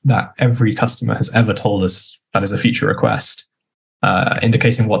quote that every customer has ever told us that is a feature request,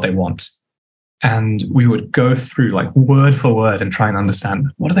 indicating what they want. And we would go through like word for word and try and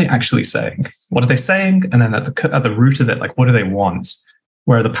understand, what are they actually saying? What are they saying? And then at the root of it, like, what do they want?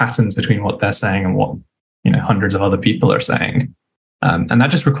 Where are the patterns between what they're saying and what, hundreds of other people are saying? And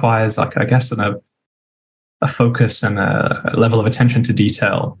that just requires, like, I guess, a focus and a level of attention to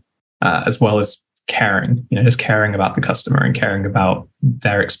detail, as well as caring, just caring about the customer and caring about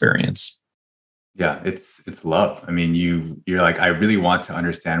their experience. Yeah, it's love. I mean, you're like, I really want to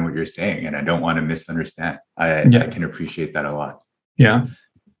understand what you're saying and I don't want to misunderstand. I can appreciate that a lot. Yeah.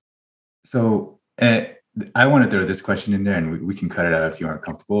 So I want to throw this question in there and we can cut it out if you aren't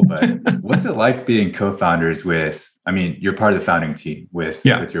comfortable, but what's it like being co-founders you're part of the founding team with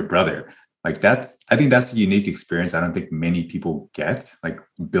your brother? Like I think that's a unique experience. I don't think many people get, like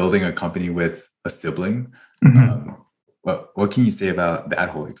building a company with a sibling. Mm-hmm. What can you say about that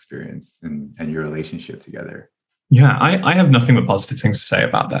whole experience and your relationship together? Yeah, I have nothing but positive things to say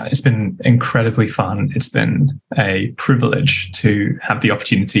about that. It's been incredibly fun. It's been a privilege to have the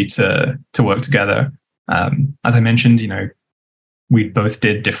opportunity to work together. As I mentioned, we both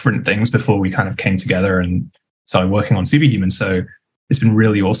did different things before we kind of came together and started working on Superhuman. So it's been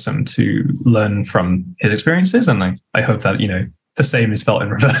really awesome to learn from his experiences. And I hope that, the same is felt in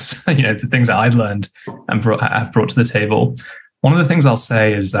reverse, the things that I've learned and have brought to the table. One of the things I'll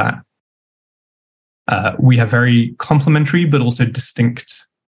say is that We have very complementary but also distinct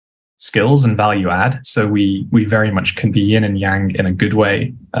skills and value add. So we very much can be yin and yang in a good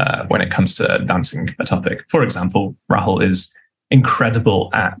way when it comes to advancing a topic. For example, Rahul is incredible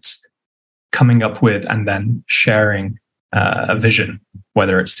at coming up with and then sharing a vision,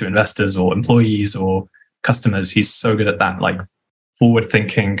 whether it's to investors or employees or customers. He's so good at that, like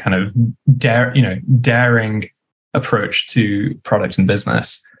forward-thinking, kind of daring approach to product and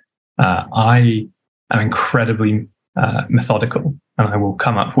business. I am incredibly methodical, and I will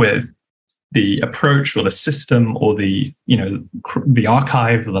come up with the approach or the system or the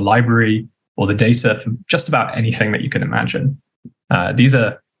archive or the library or the data for just about anything that you can imagine. These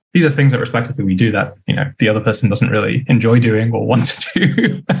are things that respectively we do that the other person doesn't really enjoy doing or want to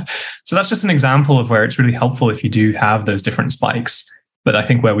do. So that's just an example of where it's really helpful if you do have those different spikes. But I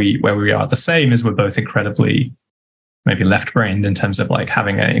think where we are the same is we're both incredibly maybe left-brained in terms of like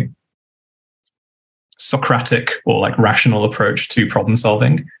having a Socratic or like rational approach to problem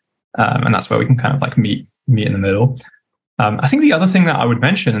solving, and that's where we can kind of like meet in the middle. I think the other thing that I would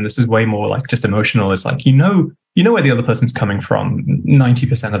mention, and this is way more like just emotional, is like you know where the other person's coming from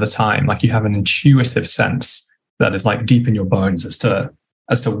 90% of the time. Like you have an intuitive sense that is like deep in your bones as to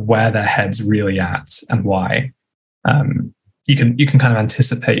where their head's really at and why. You can kind of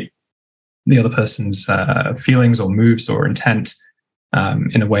anticipate the other person's feelings or moves or intent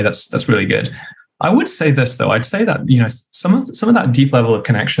in a way that's really good. I would say this though. I'd say that some of that deep level of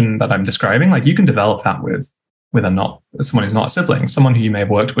connection that I'm describing, like you can develop that with someone who's not a sibling, someone who you may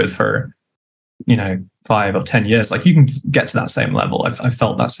have worked with for 5 or 10 years. Like you can get to that same level. I've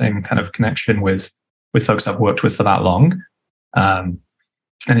felt that same kind of connection with folks I've worked with for that long. And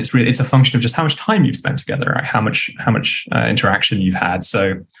it's a function of just how much time you've spent together, right? How much interaction you've had.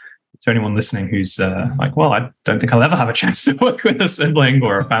 So to anyone listening who's like, well, I don't think I'll ever have a chance to work with a sibling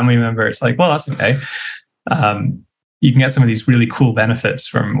or a family member, it's like, well, that's okay. You can get some of these really cool benefits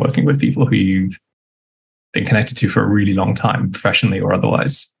from working with people who you've been connected to for a really long time, professionally or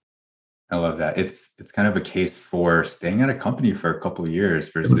otherwise. I love that. It's kind of a case for staying at a company for a couple of years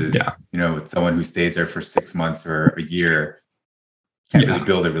versus, someone who stays there for 6 months or a year. Can't really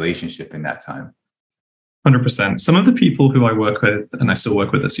build a relationship in that time. 100%. Some of the people who I work with, and I still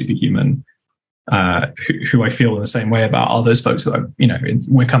work with at Superhuman, who I feel in the same way about, are those folks who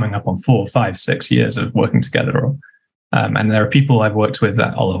we're coming up on 4, 5, 6 years of working together. And there are people I've worked with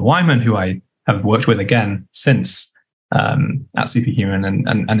at Oliver Wyman who I have worked with again since at Superhuman,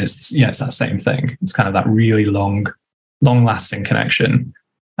 and it's that same thing. It's kind of that really long lasting connection.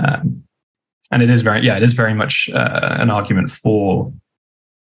 And it is very much an argument for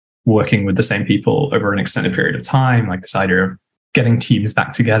working with the same people over an extended period of time. Like this idea of getting teams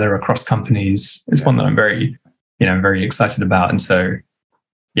back together across companies is one that I'm very excited about. And so,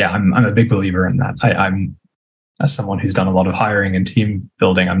 I'm a big believer in that. I'm, as someone who's done a lot of hiring and team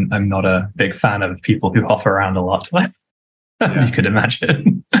building, I'm not a big fan of people who hop around a lot, as you could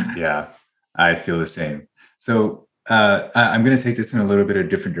imagine. Yeah, I feel the same. So I'm going to take this in a little bit of a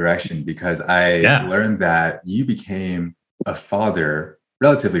different direction because I learned that you became a father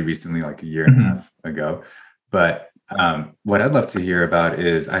relatively recently, like a year and a half ago. But what I'd love to hear about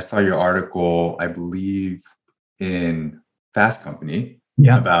is I saw your article, I believe, in Fast Company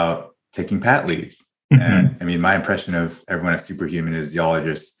about taking pat leave. And I mean, my impression of everyone at Superhuman is y'all are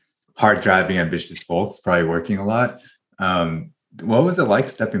just hard driving, ambitious folks, probably working a lot. What was it like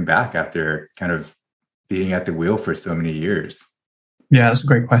stepping back after kind of being at the wheel for so many years? Yeah, that's a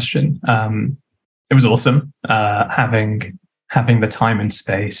great question. It was awesome having the time and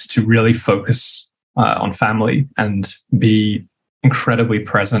space to really focus on family and be incredibly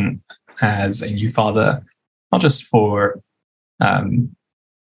present as a new father, not just for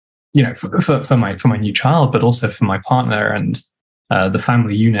for my new child, but also for my partner and the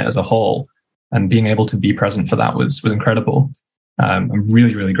family unit as a whole. And being able to be present for that was incredible. I'm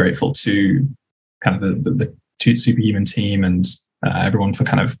really, really grateful to kind of the Superhuman team and everyone for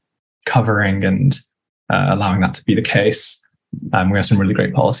kind of covering and allowing that to be the case. We have some really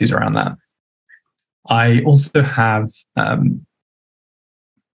great policies around that. I also have a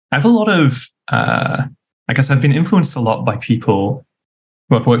lot of, I guess I've been influenced a lot by people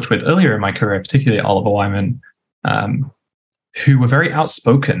who I've worked with earlier in my career, particularly Oliver Wyman, who were very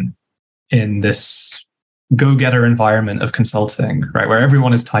outspoken in this go-getter environment of consulting, right, where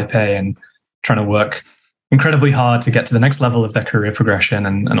everyone is type A and trying to work incredibly hard to get to the next level of their career progression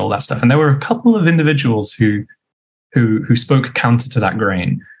and all that stuff. And there were a couple of individuals who spoke counter to that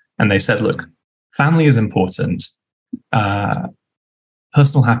grain, and they said, "Look, family is important,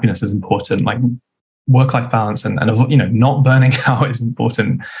 personal happiness is important, like work-life balance and not burning out is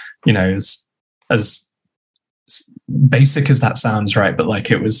important. as basic as that sounds, right? But like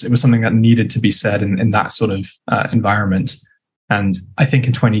it was something that needed to be said in that sort of environment. And I think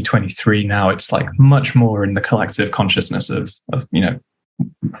in 2023 now, it's like much more in the collective consciousness of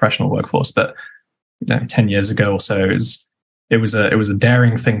professional workforce. But 10 years ago or so, it was a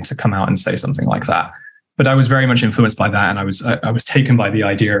daring thing to come out and say something like that. But I was very much influenced by that, and I was taken by the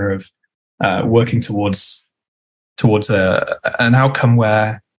idea of working towards an outcome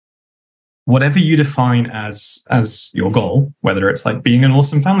where whatever you define as your goal, whether it's like being an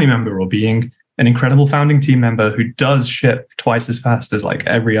awesome family member or being an incredible founding team member who does ship twice as fast as like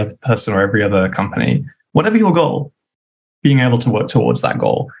every other person or every other company, whatever your goal, being able to work towards that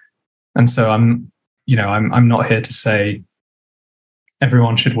goal. And so I'm not here to say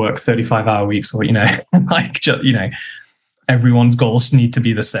everyone should work 35-hour weeks or, everyone's goals need to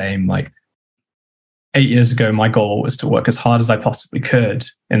be the same. Like 8 years ago, my goal was to work as hard as I possibly could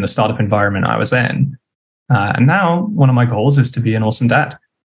in the startup environment I was in. And now one of my goals is to be an awesome dad.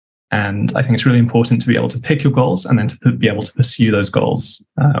 And I think it's really important to be able to pick your goals and then to be able to pursue those goals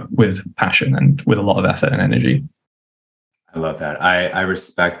with passion and with a lot of effort and energy. I love that. I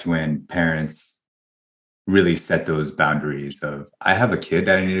respect when parents really set those boundaries of, I have a kid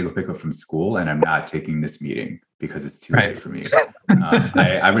that I need to go pick up from school and I'm not taking this meeting because it's too late for me.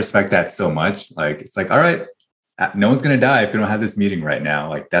 I respect that so much. Like, it's like, all right, no one's going to die if you don't have this meeting right now.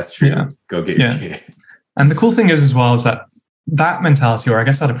 Like, that's true. Yeah. Go get your kid. And the cool thing is as well is that mentality, or I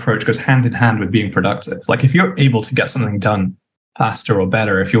guess that approach, goes hand in hand with being productive. Like if you're able to get something done faster or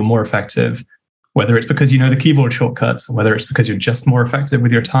better, if you're more effective, whether it's because you know the keyboard shortcuts or whether it's because you're just more effective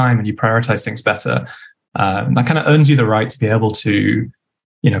with your time and you prioritize things better, that kind of earns you the right to be able to,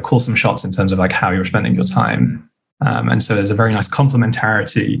 call some shots in terms of like how you're spending your time. And so there's a very nice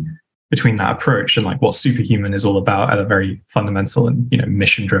complementarity between that approach and like what Superhuman is all about at a very fundamental and,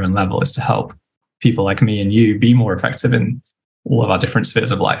 mission-driven level, is to help people like me and you be more effective in all of our different spheres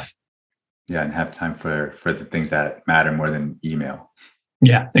of life. Yeah, and have time for the things that matter more than email.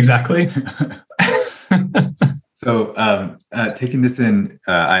 Yeah, exactly. So taking this in,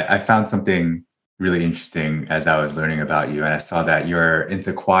 I found something really interesting as I was learning about you, and I saw that you're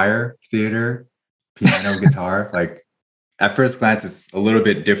into choir, theater, piano, guitar. Like at first glance, it's a little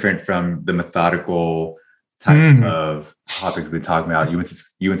bit different from the methodical type of topics we've been talking about.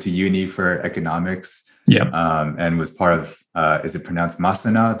 You went to uni for economics, and was part of is it pronounced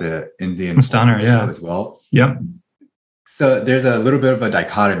Masana, the Indian Mastana, show as well? Yep. So there's a little bit of a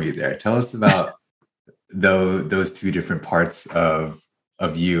dichotomy there. Tell us about those two different parts of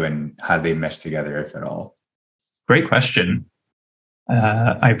you and how they mesh together, if at all. Great question.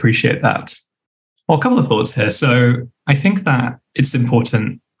 I appreciate that. Well, a couple of thoughts here. So I think that it's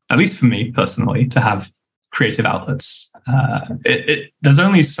important, at least for me personally, to have creative outlets. There's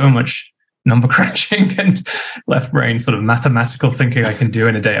only so much number crunching and left brain sort of mathematical thinking I can do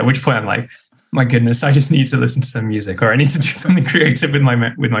in a day, at which point I'm like, my goodness, I just need to listen to some music, or I need to do something creative with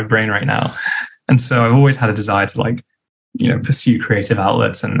my brain right now. And so I've always had a desire to pursue creative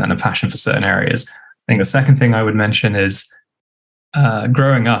outlets and a passion for certain areas. I think the second thing I would mention is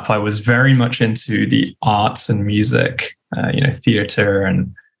growing up, I was very much into the arts and music, theater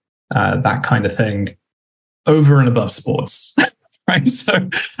and that kind of thing, over and above sports. Right. So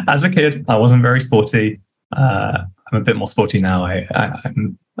as a kid, I wasn't very sporty. I'm a bit more sporty now.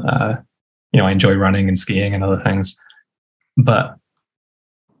 I enjoy running and skiing and other things. But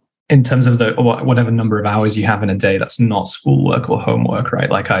in terms of whatever number of hours you have in a day, that's not schoolwork or homework, right?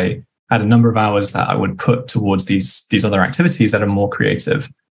 Like I had a number of hours that I would put towards these other activities that are more creative,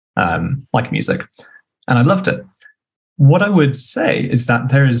 like music. And I loved it. What I would say is that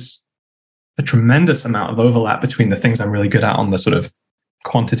there is a tremendous amount of overlap between the things I'm really good at on the sort of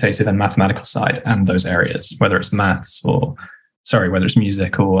quantitative and mathematical side and those areas, whether it's whether it's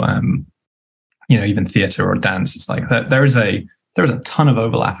music or, even theater or dance. It's like there is a ton of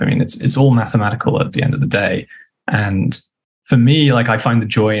overlap. I mean, it's all mathematical at the end of the day. And for me, like I find the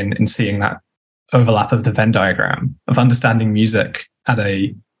joy in seeing that overlap of the Venn diagram of understanding music at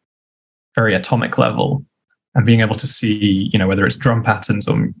a very atomic level and being able to see, whether it's drum patterns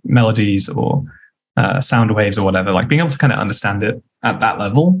or melodies or sound waves or whatever, like being able to kind of understand it at that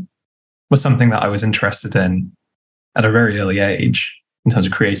level was something that I was interested in at a very early age in terms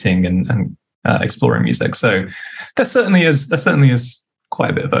of creating and exploring music. So there certainly is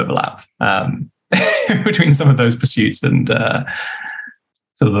quite a bit of overlap between some of those pursuits and I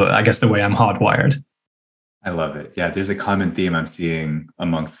guess the way I'm hardwired. I love it. Yeah, there's a common theme I'm seeing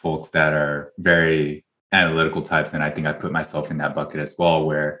amongst folks that are very analytical types, and I think I put myself in that bucket as well,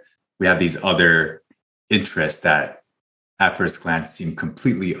 where we have these other interests that at first glance seem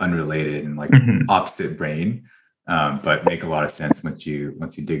completely unrelated and like opposite brain, but make a lot of sense once you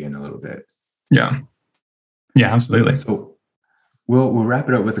dig in a little bit. Yeah, absolutely. So we'll wrap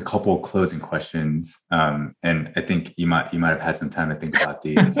it up with a couple closing questions, and I think you might have had some time to think about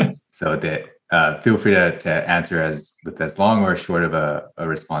these. So that feel free to answer with as long or short of a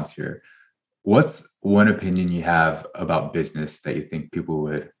response here. What's one opinion you have about business that you think people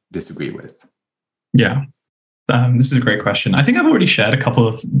would disagree with? Yeah, this is a great question. I think I've already shared a couple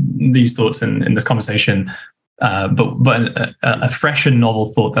of these thoughts in this conversation, but a fresh and novel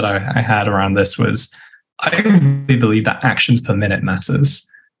thought that I had around this was, I really believe that actions per minute matters.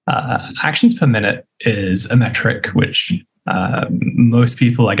 Actions per minute is a metric which most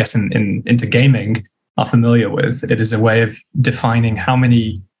people, I guess, into gaming are familiar with. It is a way of defining how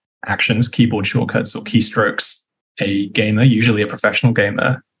many actions, keyboard shortcuts, or keystrokes a gamer, usually a professional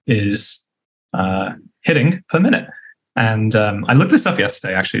gamer, is hitting per minute. And I looked this up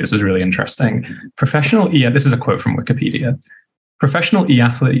yesterday, actually. This was really interesting. This is a quote from Wikipedia. Professional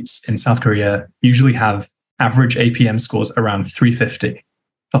e-athletes in South Korea usually have average APM scores around 350,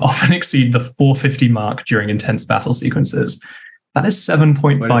 but often exceed the 450 mark during intense battle sequences. That is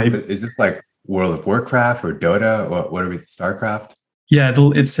 7.5. Is this like World of Warcraft or Dota, or what are we, StarCraft? Yeah,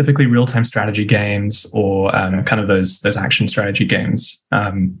 it's typically real-time strategy games or kind of those action strategy games.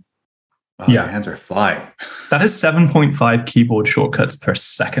 Your hands are flying. That is 7.5 keyboard shortcuts per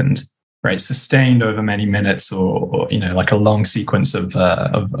second, right? Sustained over many minutes, or like a long sequence of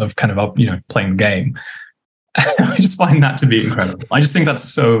kind of playing the game. I just find that to be incredible. I just think that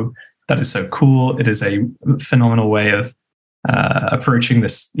is so cool. It is a phenomenal way of approaching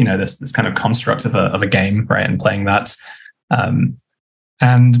this this kind of construct of a game, right? And playing that.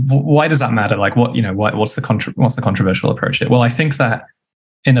 And why does that matter? Like, what's the controversial approach here? Well, I think that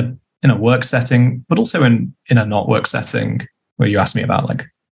in a work setting, but also in a not work setting, where you asked me about like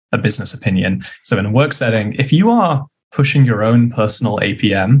a business opinion. So in a work setting, if you are pushing your own personal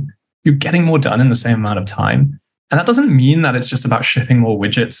APM, you're getting more done in the same amount of time. And that doesn't mean that it's just about shipping more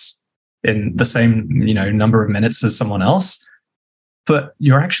widgets in the same number of minutes as someone else, but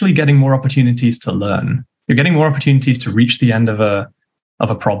you're actually getting more opportunities to learn. You're getting more opportunities to reach the end of a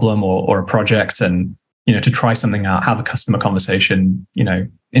problem or a project, and to try something out, have a customer conversation,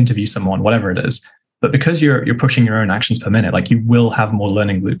 interview someone, whatever it is. But because you're pushing your own actions per minute, like, you will have more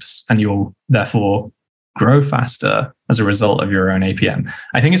learning loops, and you'll therefore grow faster as a result of your own APM.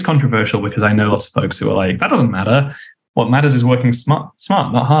 I think it's controversial because I know lots of folks who are like, that doesn't matter. What matters is working smart,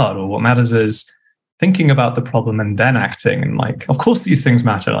 not hard. Or what matters is thinking about the problem and then acting. And like, of course these things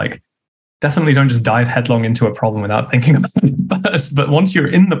matter. Like, definitely don't just dive headlong into a problem without thinking about it first. But once you're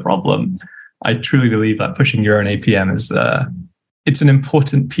in the problem, I truly believe that pushing your own APM is it's an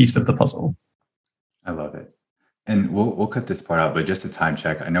important piece of the puzzle. I love it. And we'll cut this part out, but just a time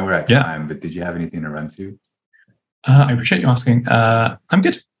check. I know we're at time, but did you have anything to run to? I appreciate you asking. I'm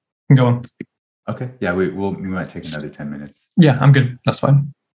good. You can go on. Okay. Yeah, we might take another 10 minutes. Yeah, I'm good. That's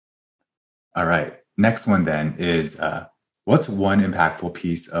fine. All right. Next one then is, what's one impactful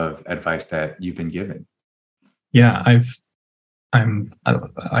piece of advice that you've been given? Yeah, I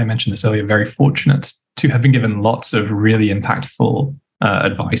mentioned this earlier, very fortunate to have been given lots of really impactful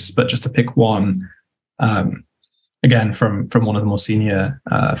advice, but just to pick one, again, from one of the more senior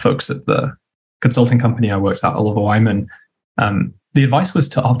folks at the consulting company I worked at, Oliver Wyman, the advice was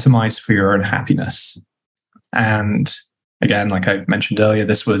to optimize for your own happiness. And again, like I mentioned earlier,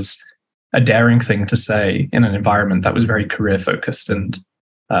 this was a daring thing to say in an environment that was very career focused and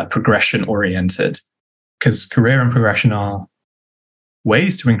progression oriented, because career and progression are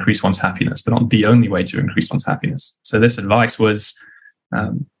ways to increase one's happiness, but not the only way to increase one's happiness. So this advice was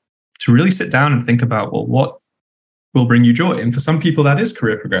to really sit down and think about, well, what will bring you joy? And for some people, that is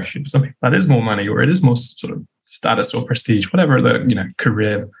career progression. For some people, that is more money, or it is more sort of status or prestige, whatever the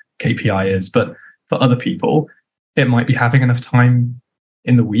career KPI is. But for other people, it might be having enough time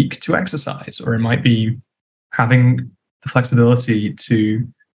in the week to exercise, or it might be having the flexibility to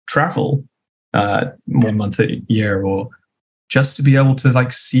travel 1 month a year, or just to be able to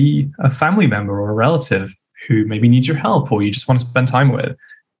like see a family member or a relative who maybe needs your help, or you just want to spend time with.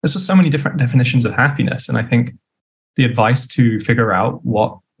 There's just so many different definitions of happiness. And I think the advice to figure out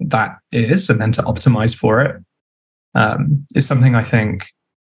what that is and then to optimize for it is something I think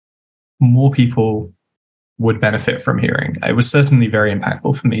more people would benefit from hearing. It was certainly very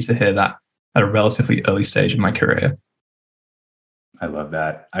impactful for me to hear that at a relatively early stage in my career. I love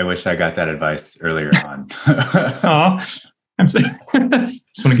that. I wish I got that advice earlier on. I'm sorry.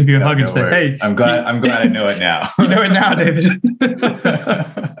 Just want to give you a hug and say, worries. Hey. I'm glad I know it now. You know it now, David.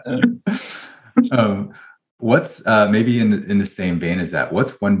 What's maybe in the same vein as that?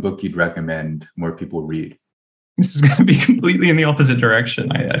 What's one book you'd recommend more people read? This is going to be completely in the opposite direction.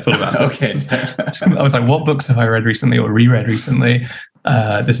 I thought about this. Okay. I was like, what books have I read recently or reread recently?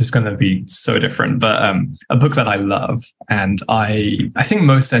 This is going to be so different. But a book that I love, and I think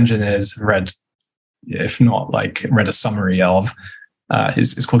most engineers have read, if not like read a summary of,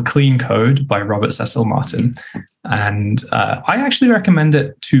 is called Clean Code by Robert Cecil Martin. And I actually recommend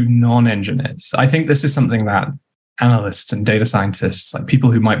it to non-engineers. I think this is something that analysts and data scientists, like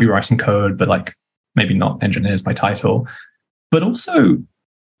people who might be writing code, but like maybe not engineers by title, but also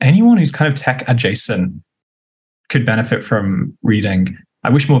anyone who's kind of tech adjacent could benefit from reading.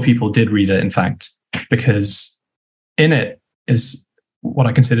 I wish more people did read it, in fact, because in it is what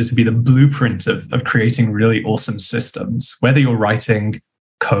I consider to be the blueprint of creating really awesome systems, whether you're writing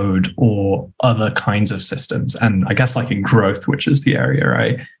code or other kinds of systems. And I guess like in growth, which is the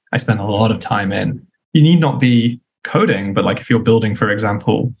area I spend a lot of time in, you need not be coding, but like if you're building, for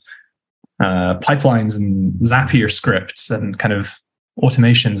example, pipelines and Zapier scripts and kind of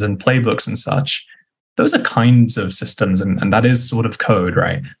automations and playbooks and such, those are kinds of systems, and that is sort of code,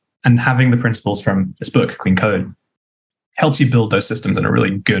 right? And having the principles from this book, Clean Code, helps you build those systems in a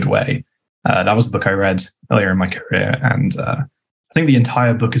really good way. That was a book I read earlier in my career, and I think the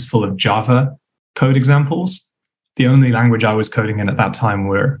entire book is full of Java code examples. The only language I was coding in at that time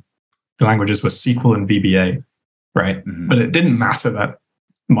were the languages were SQL and VBA, right? Mm-hmm. But it didn't matter that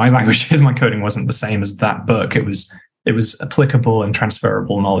my languages, my coding wasn't the same as that book. It was applicable and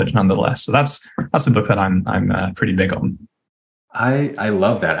transferable knowledge nonetheless. So that's a book that I'm pretty big on. I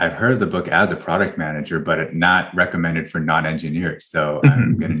love that. I've heard of the book as a product manager, but not recommended for non-engineers. So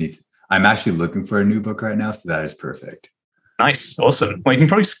mm-hmm. I'm actually looking for a new book right now. So that is perfect. Nice. Awesome. Well, you can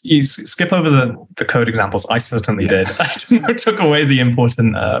probably skip over the code examples. I certainly did. I took away the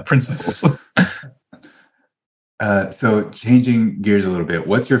important principles. So changing gears a little bit,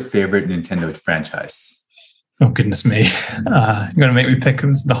 what's your favorite Nintendo franchise? Oh, goodness me. You're going to make me pick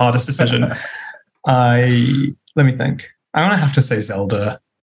the hardest decision. Let me think. I'm going to have to say Zelda.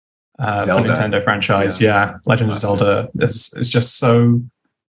 For Nintendo franchise. Yeah. Legend of Zelda is just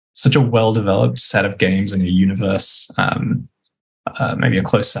such a well-developed set of games in a universe. Maybe a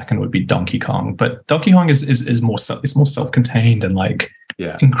close second would be Donkey Kong, but Donkey Kong is more self-contained and like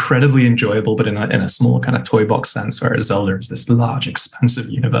incredibly enjoyable, but in a small kind of toy box sense, whereas Zelda is this large, expansive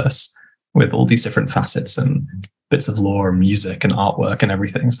universe with all these different facets and bits of lore and music and artwork and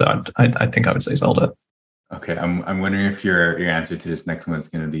everything. So I think I would say Zelda. Okay, I'm wondering if your answer to this next one is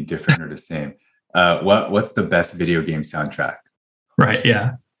going to be different or the same. What's the best video game soundtrack? Right.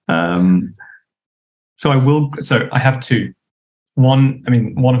 Yeah. So I have two. One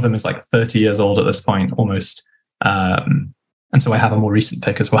of them is like 30 years old at this point, almost. And so I have a more recent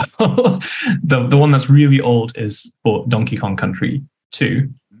pick as well. The one that's really old is for Donkey Kong Country 2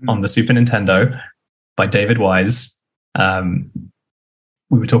 on the Super Nintendo by David Wise.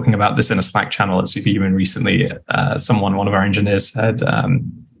 We were talking about this in a Slack channel at Superhuman recently. One of our engineers said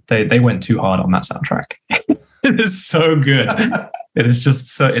they went too hard on that soundtrack. It is so good. It is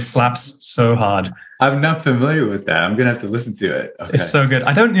just it slaps so hard. I'm not familiar with that. I'm going to have to listen to it. Okay. It's so good.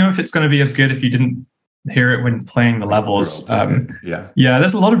 I don't know if it's going to be as good if you didn't hear it when playing the levels. Yeah,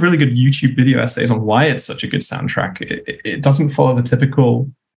 there's a lot of really good YouTube video essays on why it's such a good soundtrack. It doesn't follow the typical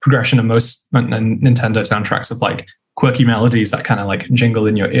progression of most Nintendo soundtracks of like quirky melodies that kind of like jingle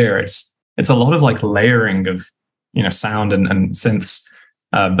in your ear. It's a lot of like layering of sound and synths,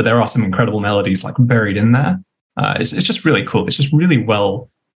 but there are some incredible melodies like buried in there. It's just really cool. It's just really well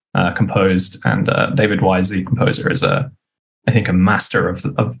composed, and David Wise, the composer, is I think a master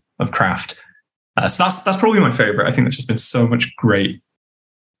of craft. So that's probably my favorite. I think there's just been so much great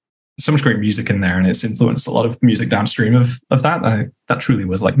music in there, and it's influenced a lot of music downstream of that. That truly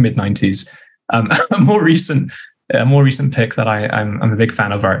was like mid 90s. A more recent pick that I'm a big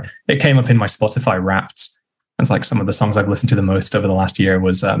fan of. It came up in my Spotify Wrapped. It's like some of the songs I've listened to the most over the last year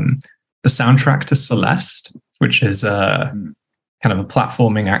was the soundtrack to Celeste, which is kind of a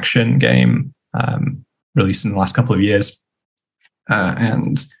platforming action game released in the last couple of years.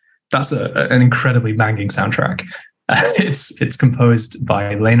 And that's an incredibly banging soundtrack. It's composed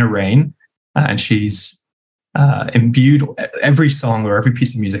by Lena Raine, and she's imbued every song or every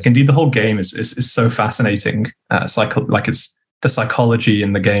piece of music. Indeed, the whole game is so fascinating. The psychology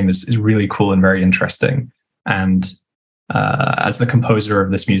in the game is really cool and very interesting. And as the composer of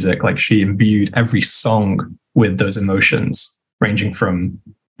this music, like she imbued every song with those emotions, ranging from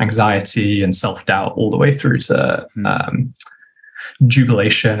anxiety and self-doubt all the way through to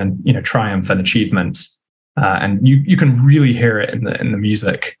jubilation and triumph and achievement. And you can really hear it in the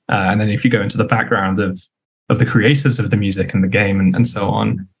music. And then if you go into the background of the creators of the music and the game and so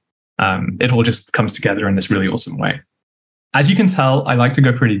on. It all just comes together in this really awesome way. As you can tell, I like to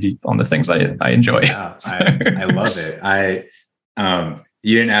go pretty deep on the things I enjoy. Yeah, so. I love it.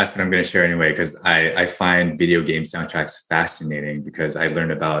 You didn't ask, but I'm going to share anyway, because I find video game soundtracks fascinating because I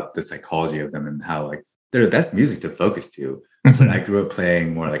learned about the psychology of them and how like they're the best music to focus to. Mm-hmm. But I grew up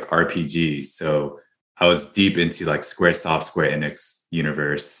playing more like RPGs, so I was deep into like Square Enix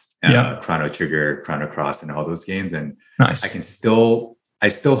universe, Chrono Trigger, Chrono Cross, and all those games. And nice. I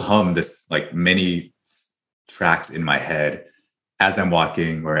still hum this like many tracks in my head as I'm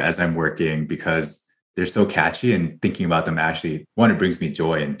walking or as I'm working because they're so catchy, and thinking about them actually, one, it brings me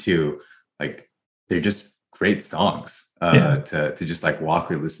joy, and two, like they're just great songs to just like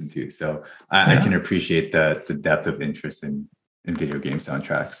walk or listen to. So I can appreciate the depth of interest in video game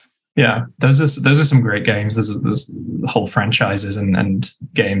soundtracks. Yeah, those are some great games. There's whole franchises and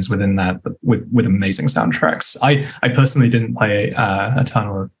games within that with amazing soundtracks. I personally didn't play a ton,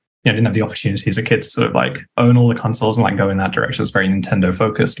 or I didn't have the opportunity as a kid to sort of like own all the consoles and like go in that direction. It's very Nintendo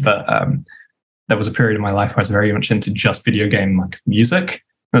focused, but there was a period in my life where I was very much into just video game like music.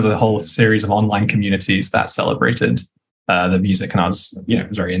 There's a whole series of online communities that celebrated the music, and I was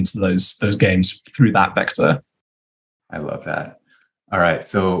very into those games through that vector. I love that. All right,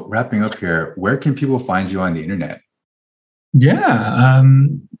 so wrapping up here, where can people find you on the internet? Yeah,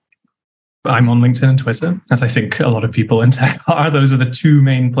 I'm on LinkedIn and Twitter, as I think a lot of people in tech are. Those are the two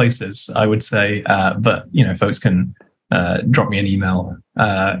main places, I would say. But folks can drop me an email.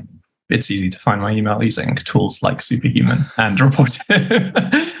 It's easy to find my email using tools like Superhuman and Report.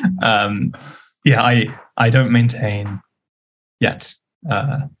 I don't maintain yet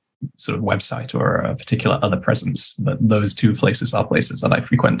sort of website or a particular other presence, but those two places are places that I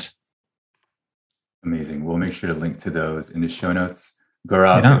frequent. Amazing. We'll make sure to link to those in the show notes.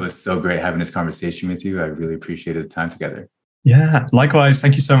 Gaurav, it was so great having this conversation with you. I really appreciated the time together. Yeah, likewise.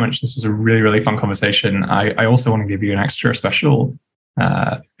 Thank you so much. This was a really, really fun conversation. I also want to give you an extra special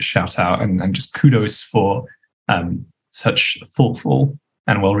shout out and just kudos for such thoughtful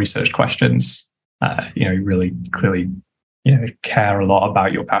and well-researched questions. You really clearly care a lot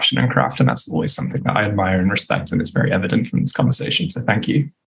about your passion and craft, and that's always something that I admire and respect, and it's very evident from this conversation. So thank you.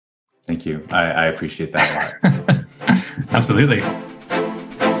 Thank you. I appreciate that a lot. Absolutely.